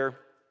culture.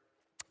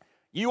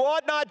 You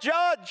ought not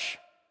judge.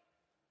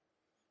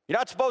 You're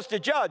not supposed to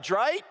judge,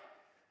 right?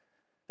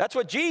 That's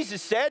what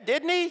Jesus said,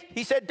 didn't he?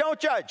 He said, don't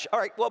judge. All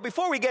right, well,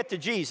 before we get to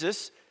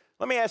Jesus,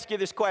 let me ask you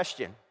this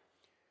question.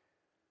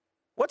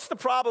 What's the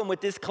problem with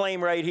this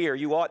claim right here,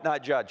 you ought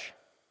not judge?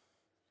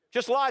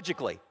 Just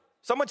logically.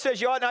 Someone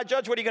says you ought not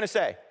judge, what are you going to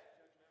say?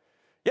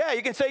 Yeah,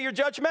 you can say you're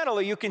judgmental,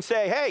 or you can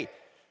say, hey,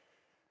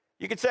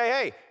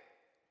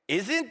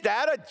 isn't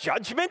that a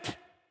judgment?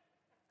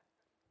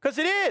 Because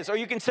it is. Or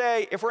you can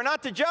say, if we're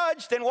not to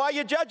judge, then why are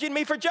you judging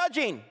me for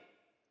judging?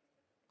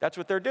 That's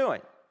what they're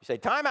doing. You say,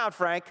 time out,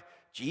 Frank.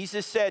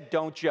 Jesus said,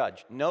 don't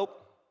judge.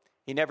 Nope,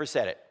 he never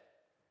said it.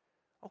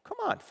 Oh, come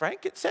on,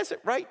 Frank, it says it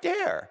right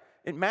there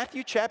in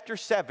Matthew chapter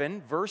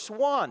 7, verse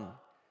 1.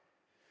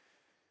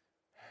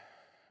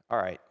 All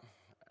right,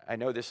 I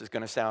know this is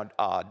going to sound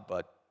odd,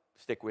 but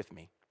stick with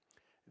me.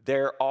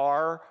 There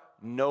are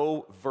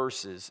no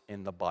verses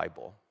in the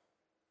Bible.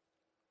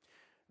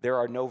 There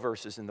are no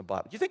verses in the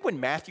Bible. Do you think when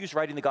Matthew's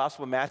writing the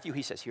Gospel of Matthew,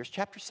 he says, here's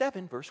chapter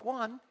 7, verse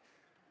 1?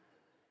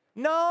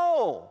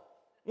 No.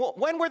 Well,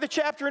 when were the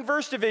chapter and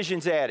verse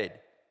divisions added?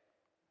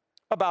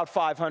 About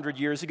 500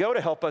 years ago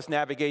to help us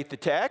navigate the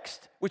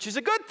text, which is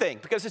a good thing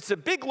because it's a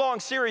big, long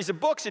series of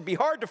books. It'd be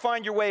hard to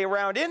find your way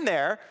around in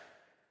there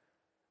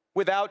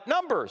without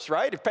numbers,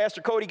 right? If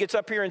Pastor Cody gets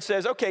up here and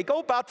says, okay, go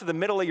about to the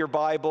middle of your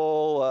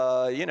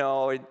Bible,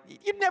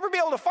 you'd never be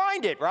able to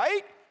find it,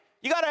 right?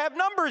 You got to have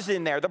numbers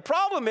in there. The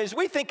problem is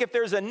we think if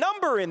there's a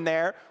number in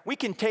there, we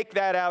can take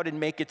that out and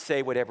make it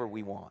say whatever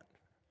we want.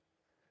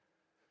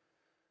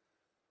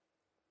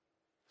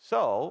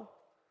 So,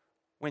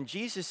 when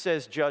Jesus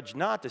says judge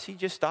not, does he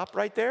just stop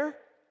right there?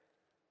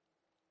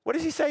 What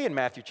does he say in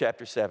Matthew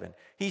chapter 7?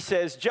 He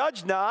says,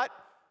 judge not,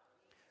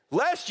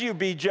 lest you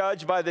be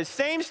judged by the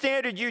same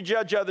standard you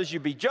judge others, you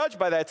be judged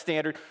by that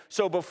standard.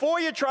 So before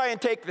you try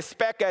and take the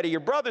speck out of your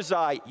brother's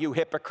eye, you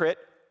hypocrite,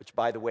 which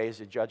by the way is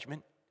a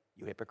judgment,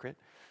 you hypocrite.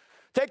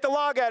 Take the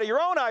log out of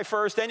your own eye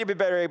first, then you'll be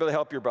better able to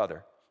help your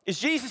brother. Is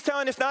Jesus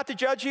telling us not to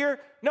judge here?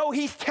 No,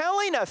 he's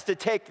telling us to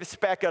take the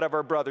speck out of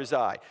our brother's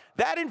eye.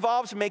 That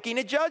involves making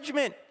a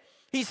judgment.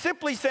 He's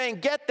simply saying,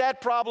 get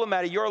that problem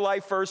out of your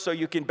life first so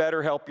you can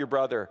better help your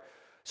brother.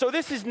 So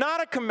this is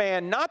not a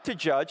command not to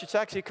judge. It's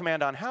actually a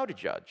command on how to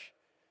judge.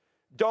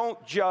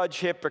 Don't judge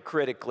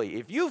hypocritically.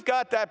 If you've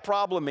got that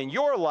problem in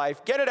your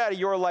life, get it out of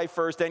your life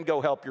first, then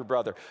go help your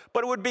brother.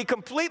 But it would be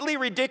completely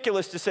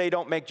ridiculous to say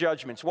don't make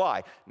judgments.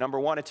 Why? Number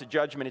one, it's a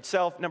judgment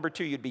itself. Number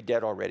two, you'd be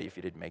dead already if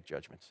you didn't make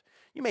judgments.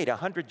 You made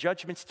 100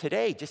 judgments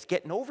today just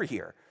getting over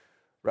here,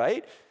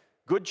 right?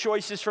 Good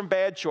choices from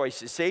bad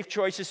choices, safe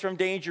choices from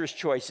dangerous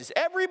choices.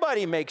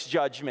 Everybody makes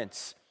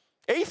judgments.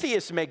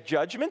 Atheists make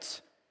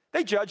judgments.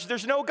 They judge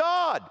there's no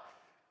God.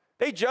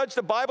 They judge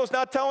the Bible's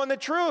not telling the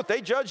truth.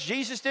 They judge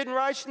Jesus didn't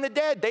rise from the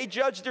dead. They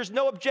judge there's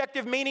no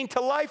objective meaning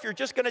to life. You're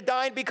just going to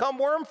die and become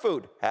worm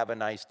food. Have a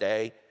nice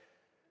day.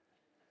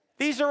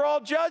 These are all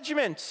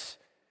judgments.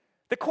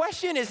 The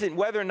question isn't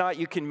whether or not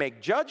you can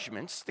make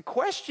judgments. The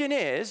question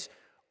is,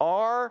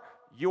 are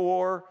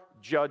your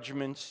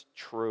judgments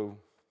true?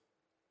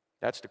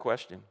 That's the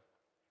question.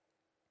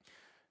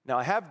 Now,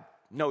 I have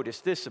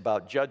noticed this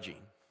about judging,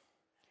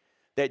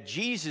 that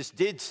Jesus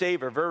did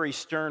save a very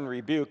stern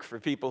rebuke for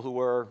people who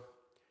were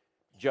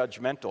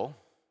judgmental.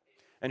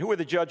 And who were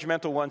the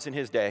judgmental ones in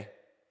his day?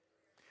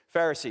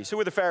 Pharisees. Who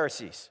were the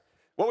Pharisees?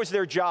 What was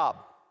their job?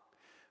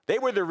 They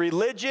were the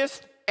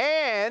religious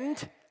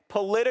and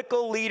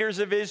political leaders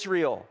of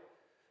Israel.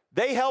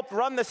 They helped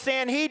run the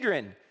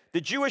Sanhedrin,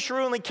 the Jewish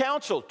ruling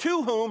council,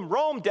 to whom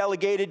Rome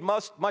delegated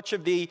much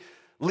of the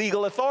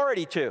legal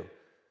authority to.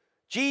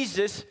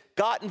 Jesus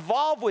got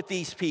involved with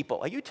these people.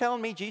 Are you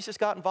telling me Jesus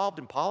got involved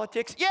in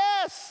politics?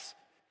 Yes!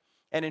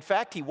 And in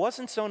fact, he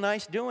wasn't so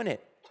nice doing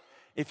it.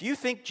 If you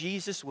think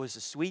Jesus was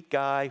a sweet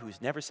guy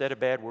who's never said a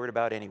bad word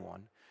about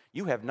anyone,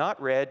 you have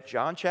not read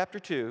John chapter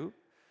 2,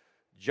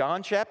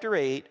 John chapter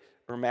 8,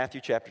 or Matthew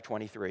chapter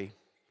 23.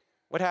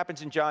 What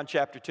happens in John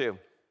chapter 2?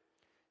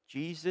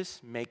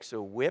 Jesus makes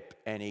a whip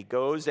and he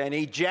goes and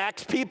he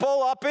jacks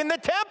people up in the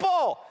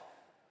temple.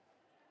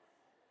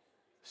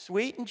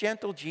 Sweet and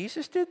gentle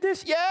Jesus did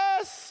this?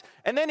 Yes!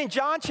 And then in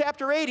John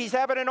chapter 8, he's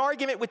having an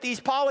argument with these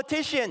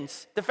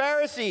politicians, the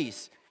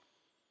Pharisees.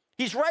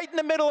 He's right in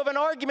the middle of an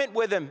argument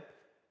with them.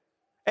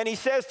 And he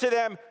says to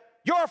them,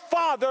 your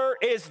father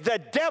is the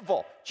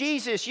devil.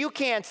 Jesus, you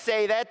can't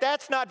say that.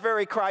 That's not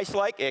very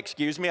Christ-like.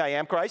 Excuse me, I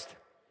am Christ.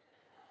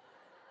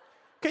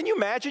 Can you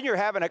imagine you're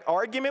having an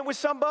argument with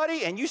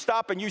somebody and you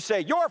stop and you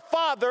say, your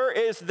father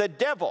is the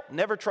devil.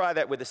 Never try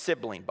that with a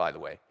sibling, by the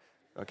way,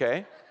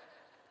 okay?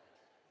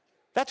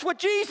 That's what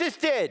Jesus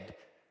did.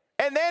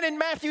 And then in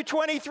Matthew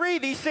 23,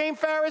 these same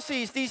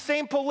Pharisees, these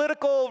same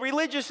political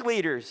religious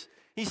leaders,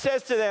 he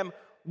says to them,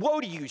 woe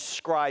to you,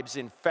 scribes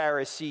and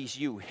Pharisees,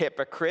 you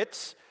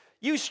hypocrites.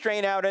 You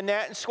strain out a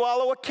gnat and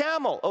swallow a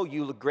camel. Oh,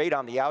 you look great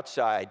on the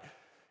outside.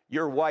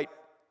 You're white.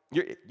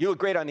 You look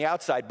great on the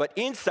outside, but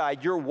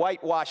inside you're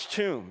whitewashed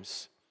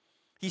tombs.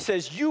 He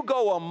says, you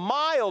go a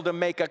mile to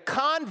make a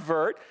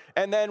convert,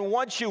 and then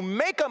once you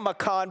make them a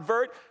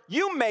convert,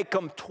 you make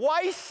them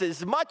twice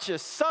as much a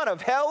son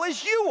of hell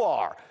as you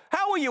are.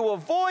 How will you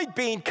avoid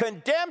being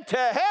condemned to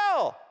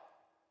hell?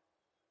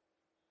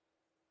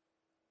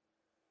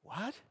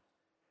 What?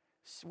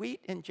 Sweet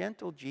and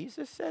gentle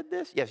Jesus said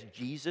this? Yes,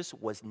 Jesus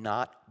was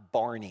not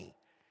Barney.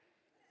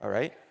 All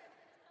right?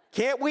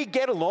 Can't we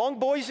get along,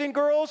 boys and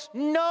girls?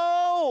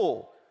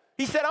 No.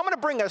 He said, I'm going to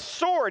bring a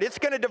sword. It's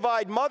going to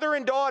divide mother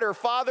and daughter,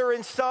 father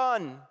and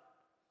son.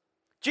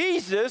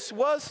 Jesus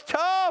was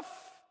tough.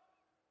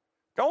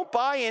 Don't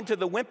buy into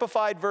the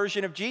wimpified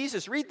version of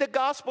Jesus. Read the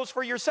Gospels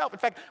for yourself. In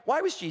fact, why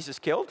was Jesus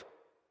killed?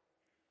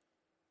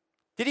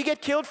 Did he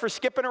get killed for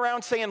skipping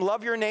around saying,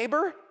 love your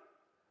neighbor?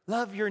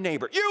 Love your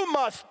neighbor. You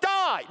must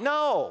die.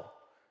 No.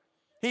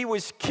 He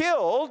was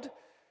killed,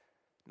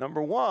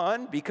 number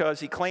one, because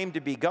he claimed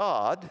to be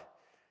God.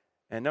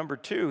 And number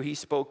two, he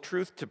spoke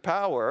truth to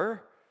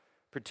power,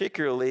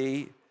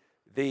 particularly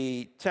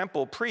the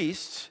temple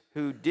priests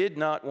who did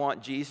not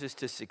want Jesus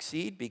to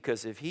succeed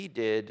because if he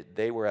did,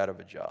 they were out of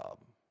a job.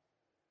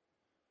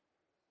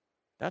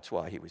 That's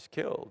why he was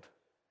killed.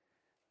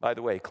 By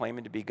the way,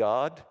 claiming to be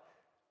God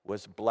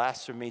was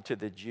blasphemy to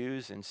the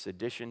Jews and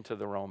sedition to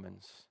the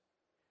Romans.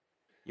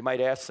 You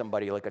might ask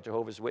somebody like a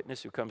Jehovah's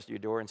Witness who comes to your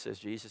door and says,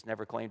 Jesus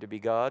never claimed to be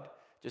God.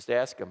 Just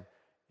ask him,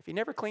 if he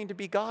never claimed to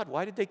be God,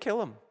 why did they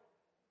kill him?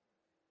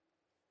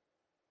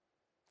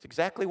 It's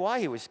exactly why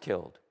he was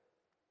killed.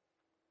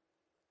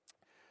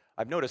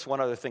 I've noticed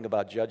one other thing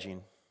about judging.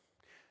 Do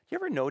you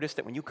ever notice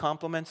that when you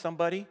compliment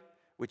somebody,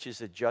 which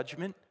is a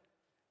judgment,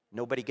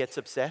 nobody gets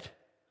upset?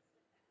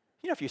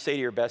 You know, if you say to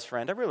your best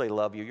friend, I really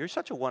love you. You're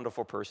such a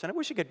wonderful person. I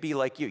wish I could be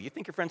like you. You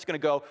think your friend's going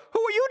to go, who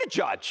are you to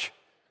judge?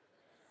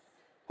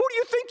 Who do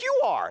you think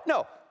you are?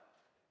 No,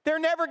 they're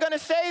never going to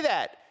say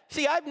that.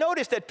 See, I've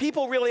noticed that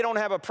people really don't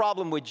have a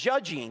problem with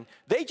judging.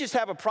 They just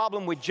have a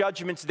problem with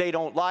judgments they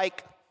don't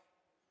like.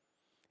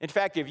 In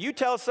fact, if you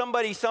tell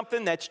somebody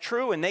something that's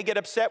true and they get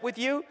upset with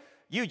you,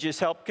 you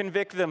just help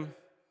convict them.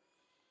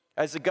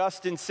 As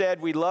Augustine said,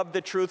 we love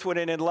the truth when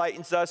it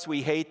enlightens us.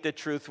 We hate the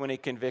truth when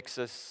it convicts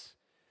us.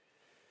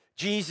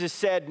 Jesus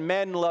said,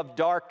 men love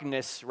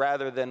darkness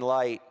rather than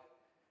light.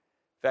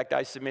 In fact,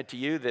 I submit to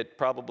you that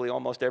probably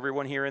almost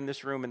everyone here in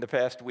this room in the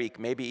past week,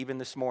 maybe even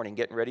this morning,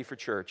 getting ready for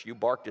church, you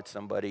barked at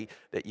somebody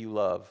that you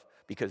love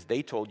because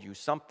they told you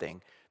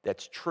something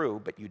that's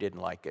true, but you didn't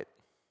like it.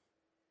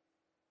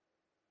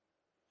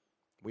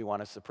 We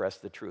want to suppress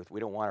the truth. We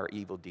don't want our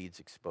evil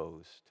deeds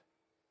exposed.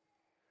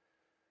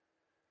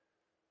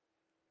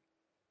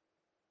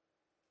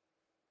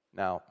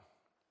 Now,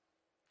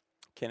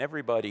 can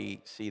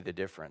everybody see the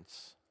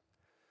difference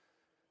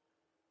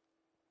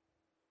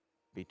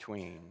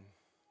between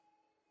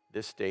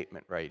this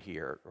statement right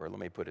here, or let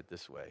me put it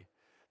this way.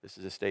 This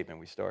is a statement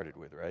we started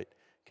with, right?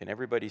 Can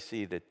everybody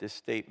see that this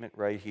statement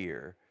right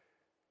here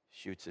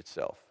shoots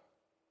itself?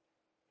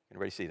 Can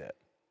everybody see that?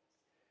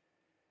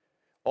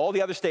 All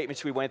the other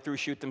statements we went through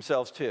shoot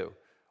themselves too.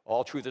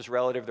 All truth is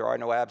relative. There are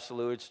no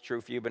absolutes.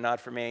 True for you, but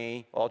not for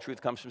me. All truth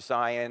comes from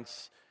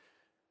science.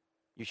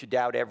 You should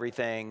doubt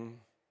everything.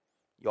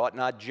 You ought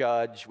not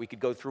judge. We could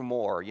go through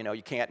more. You know,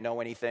 you can't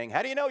know anything.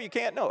 How do you know you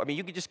can't know? I mean,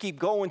 you could just keep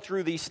going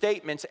through these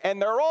statements,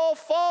 and they're all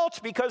false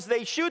because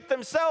they shoot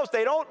themselves.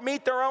 They don't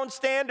meet their own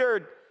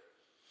standard.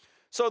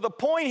 So the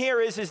point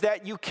here is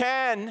that you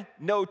can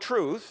know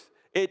truth.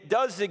 It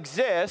does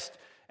exist.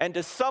 And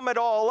to sum it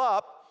all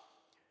up,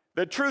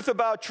 the truth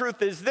about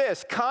truth is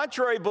this: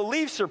 contrary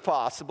beliefs are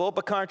possible,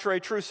 but contrary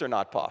truths are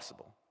not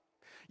possible.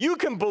 You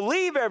can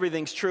believe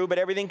everything's true, but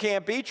everything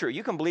can't be true.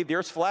 You can believe the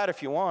earth's flat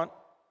if you want.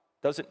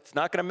 It's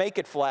not going to make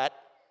it flat.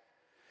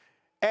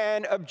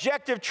 And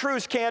objective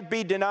truths can't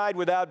be denied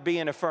without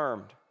being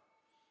affirmed.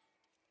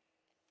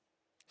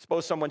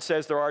 Suppose someone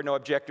says there are no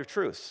objective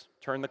truths.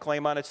 Turn the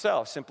claim on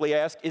itself. Simply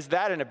ask, is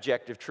that an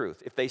objective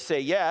truth? If they say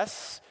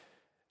yes,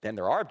 then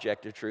there are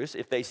objective truths.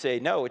 If they say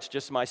no, it's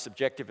just my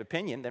subjective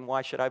opinion, then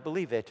why should I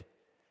believe it?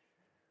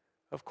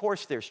 Of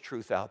course there's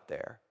truth out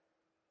there.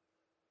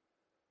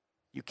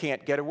 You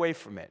can't get away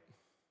from it.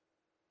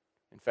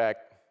 In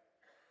fact,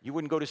 you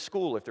wouldn't go to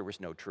school if there was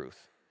no truth.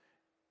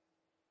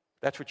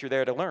 That's what you're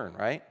there to learn,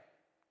 right?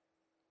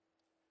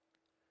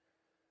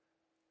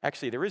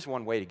 Actually, there is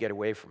one way to get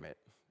away from it,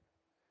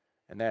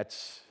 and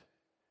that's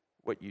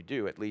what you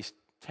do. At least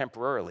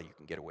temporarily you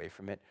can get away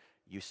from it.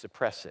 You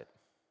suppress it.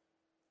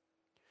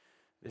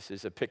 This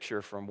is a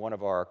picture from one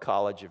of our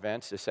college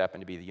events. This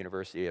happened to be the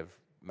University of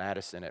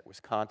Madison at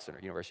Wisconsin,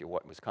 or University of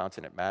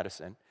Wisconsin at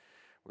Madison,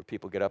 where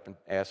people get up and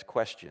ask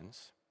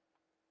questions.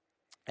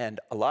 And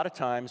a lot of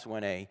times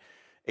when an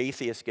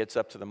atheist gets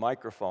up to the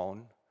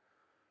microphone,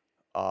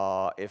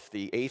 if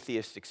the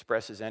atheist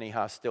expresses any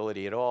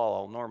hostility at all,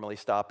 I'll normally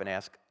stop and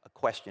ask a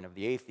question of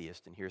the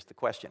atheist, and here's the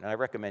question. And I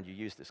recommend you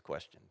use this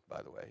question,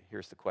 by the way.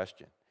 Here's the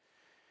question.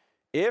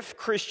 If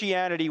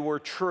Christianity were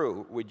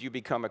true, would you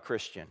become a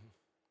Christian?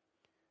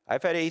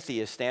 I've had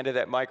atheists stand at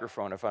that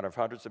microphone in front of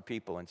hundreds of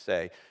people and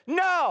say,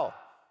 no!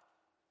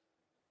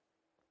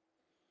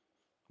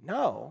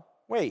 No?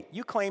 Wait,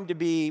 you claim to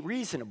be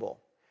reasonable.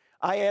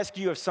 I ask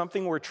you if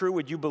something were true,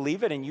 would you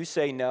believe it? And you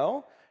say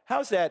no?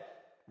 How's that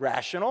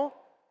rational?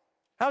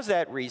 How's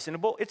that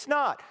reasonable? It's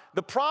not.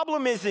 The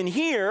problem isn't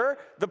here.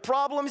 The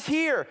problem's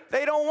here.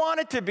 They don't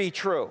want it to be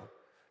true.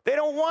 They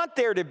don't want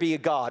there to be a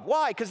God.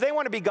 Why? Because they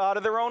want to be God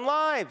of their own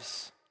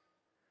lives.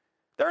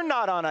 They're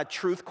not on a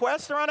truth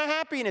quest. They're on a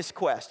happiness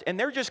quest. And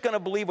they're just going to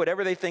believe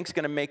whatever they think is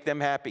going to make them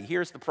happy.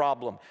 Here's the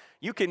problem.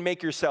 You can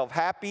make yourself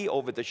happy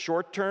over the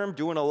short term,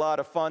 doing a lot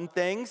of fun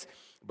things.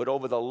 But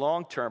over the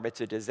long term,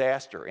 it's a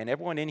disaster. And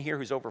everyone in here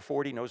who's over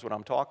 40 knows what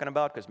I'm talking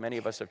about, because many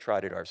of us have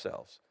tried it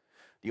ourselves.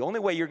 The only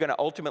way you're going to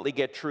ultimately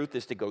get truth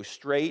is to go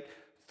straight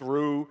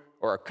through,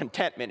 or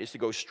contentment is to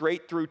go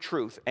straight through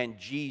truth, and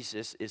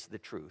Jesus is the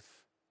truth.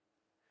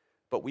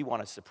 But we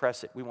want to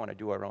suppress it. We want to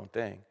do our own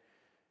thing.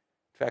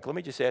 In fact, let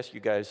me just ask you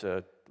guys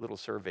a little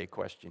survey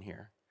question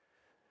here.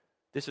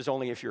 This is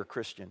only if you're a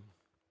Christian.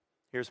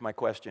 Here's my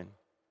question.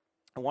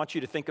 I want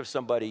you to think of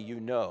somebody you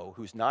know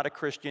who's not a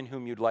Christian,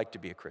 whom you'd like to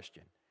be a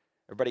Christian.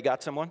 Everybody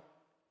got someone?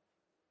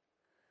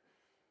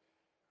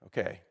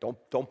 Okay,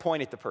 don't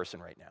point at the person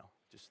right now.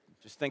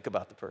 Just think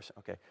about the person,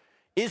 okay?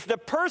 Is the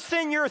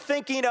person you're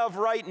thinking of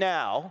right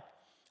now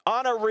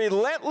on a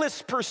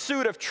relentless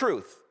pursuit of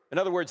truth? In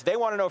other words, they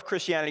want to know if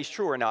Christianity is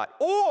true or not.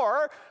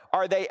 Or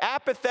are they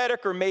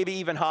apathetic or maybe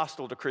even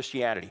hostile to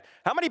Christianity?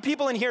 How many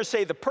people in here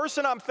say the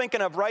person I'm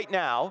thinking of right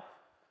now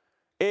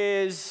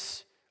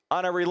is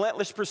on a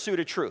relentless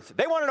pursuit of truth?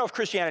 They want to know if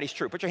Christianity is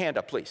true. Put your hand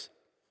up, please.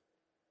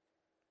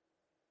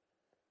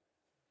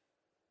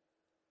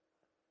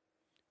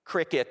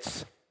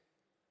 Crickets.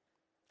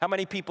 How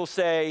many people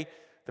say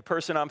the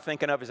person I'm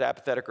thinking of is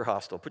apathetic or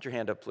hostile? Put your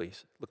hand up,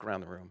 please. Look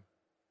around the room.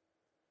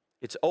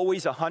 It's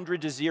always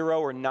 100 to 0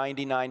 or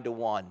 99 to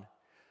 1.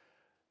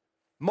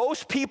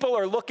 Most people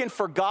are looking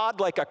for God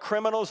like a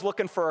criminal's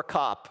looking for a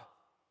cop.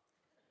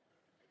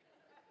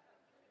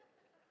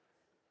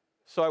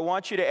 So I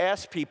want you to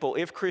ask people,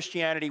 if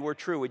Christianity were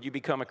true, would you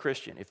become a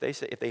Christian? If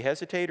they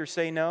hesitate or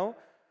say no,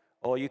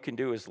 all you can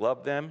do is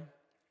love them.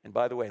 And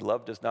by the way,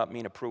 love does not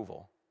mean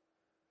approval.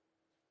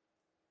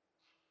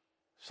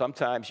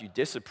 Sometimes you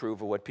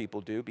disapprove of what people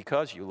do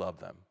because you love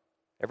them.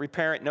 Every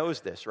parent knows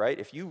this, right?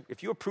 If you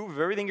approve of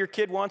everything your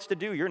kid wants to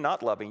do, you're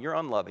not loving, you're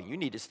unloving. You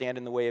need to stand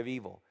in the way of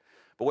evil.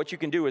 But what you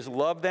can do is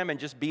love them and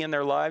just be in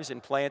their lives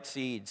and plant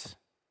seeds.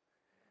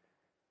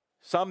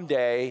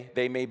 Someday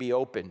they may be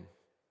open,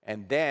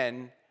 and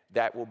then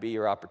that will be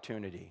your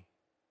opportunity.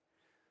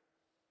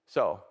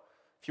 So,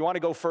 if you want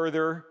to go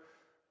further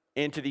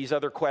into these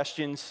other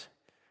questions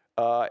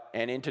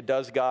and into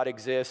does God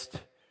exist,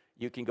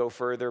 you can go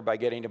further by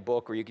getting a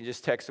book, or you can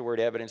just text the word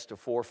evidence to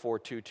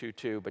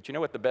 44222. But you know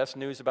what the best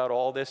news about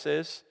all this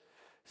is?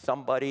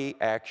 Somebody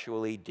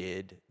actually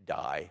did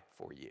die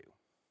for you.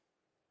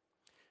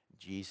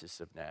 Jesus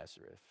of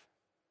Nazareth.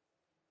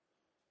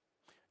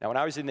 Now, when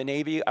I was in the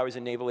Navy, I was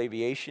in naval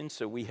aviation,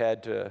 so we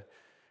had to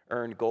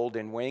earn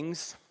golden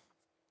wings,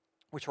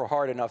 which were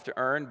hard enough to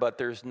earn, but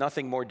there's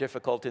nothing more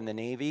difficult in the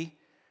Navy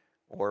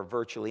or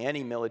virtually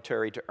any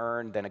military to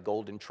earn than a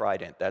golden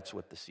trident. That's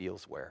what the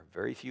SEALs wear.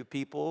 Very few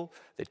people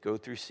that go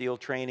through SEAL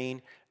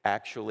training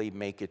actually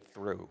make it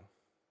through.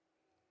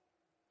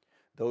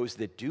 Those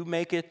that do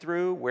make it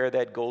through wear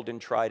that golden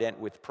trident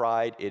with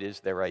pride. It is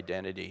their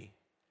identity.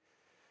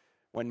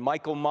 When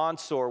Michael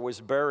Monsoor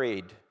was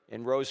buried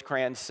in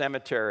Rosecrans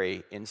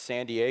Cemetery in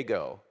San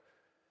Diego,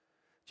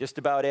 just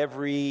about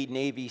every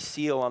Navy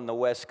SEAL on the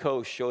West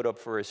Coast showed up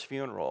for his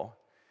funeral.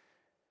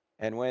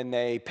 And when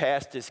they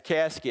passed his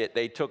casket,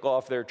 they took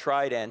off their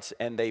tridents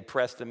and they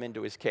pressed them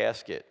into his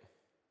casket.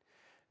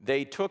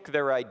 They took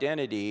their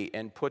identity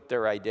and put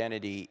their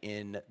identity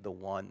in the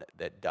one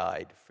that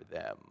died for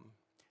them,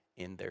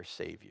 in their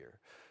Savior.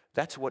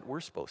 That's what we're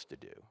supposed to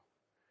do.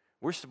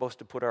 We're supposed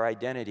to put our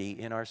identity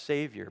in our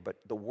Savior, but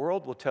the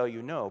world will tell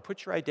you no.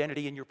 Put your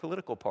identity in your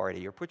political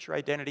party, or put your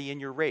identity in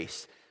your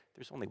race.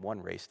 There's only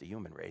one race, the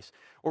human race.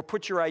 Or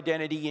put your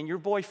identity in your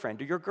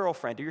boyfriend or your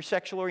girlfriend or your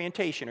sexual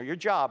orientation or your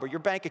job or your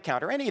bank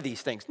account or any of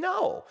these things.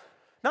 No,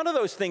 none of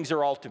those things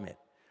are ultimate.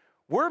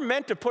 We're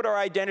meant to put our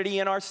identity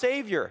in our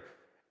Savior.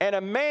 And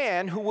a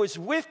man who was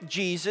with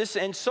Jesus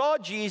and saw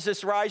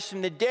Jesus rise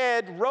from the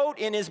dead wrote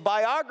in his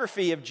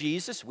biography of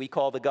Jesus, we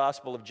call the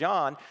Gospel of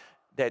John,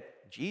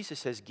 that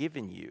Jesus has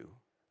given you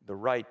the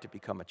right to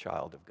become a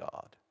child of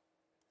God,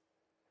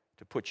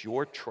 to put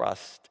your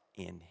trust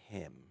in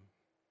him.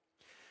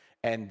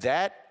 And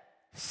that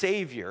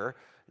Savior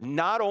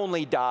not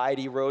only died,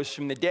 he rose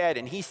from the dead.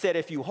 And he said,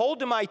 if you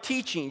hold to my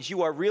teachings,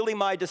 you are really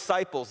my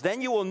disciples.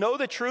 Then you will know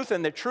the truth,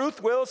 and the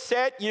truth will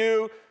set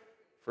you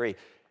free.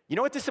 You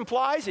know what this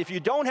implies? If you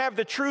don't have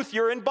the truth,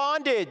 you're in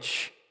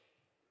bondage.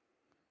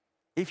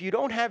 If you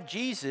don't have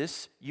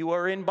Jesus, you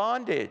are in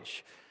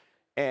bondage.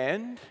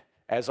 And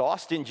as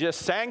Austin just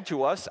sang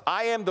to us,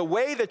 I am the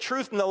way, the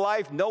truth, and the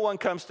life. No one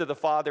comes to the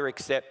Father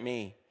except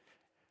me.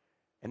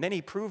 And then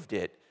he proved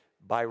it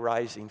by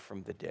rising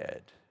from the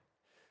dead.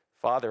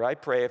 Father, I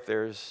pray if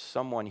there's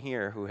someone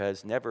here who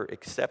has never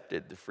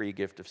accepted the free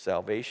gift of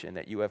salvation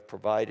that you have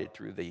provided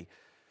through the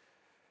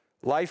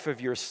life of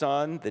your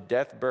Son, the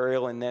death,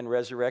 burial, and then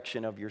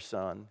resurrection of your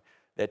Son,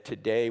 that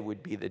today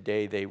would be the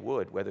day they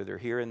would, whether they're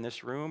here in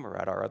this room or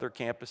at our other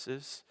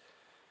campuses.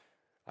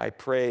 I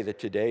pray that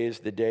today is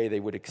the day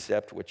they would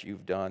accept what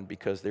you've done,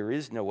 because there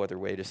is no other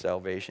way to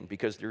salvation,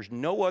 because there's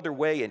no other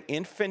way an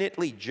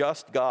infinitely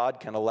just God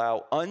can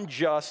allow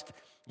unjust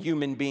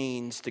human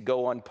beings to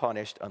go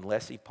unpunished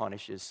unless he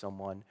punishes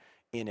someone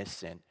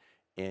innocent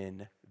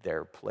in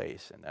their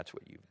place. And that's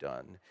what you've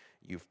done.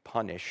 You've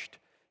punished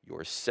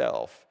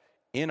yourself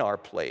in our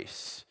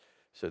place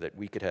so that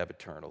we could have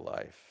eternal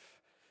life.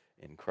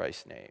 In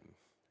Christ's name,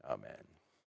 amen.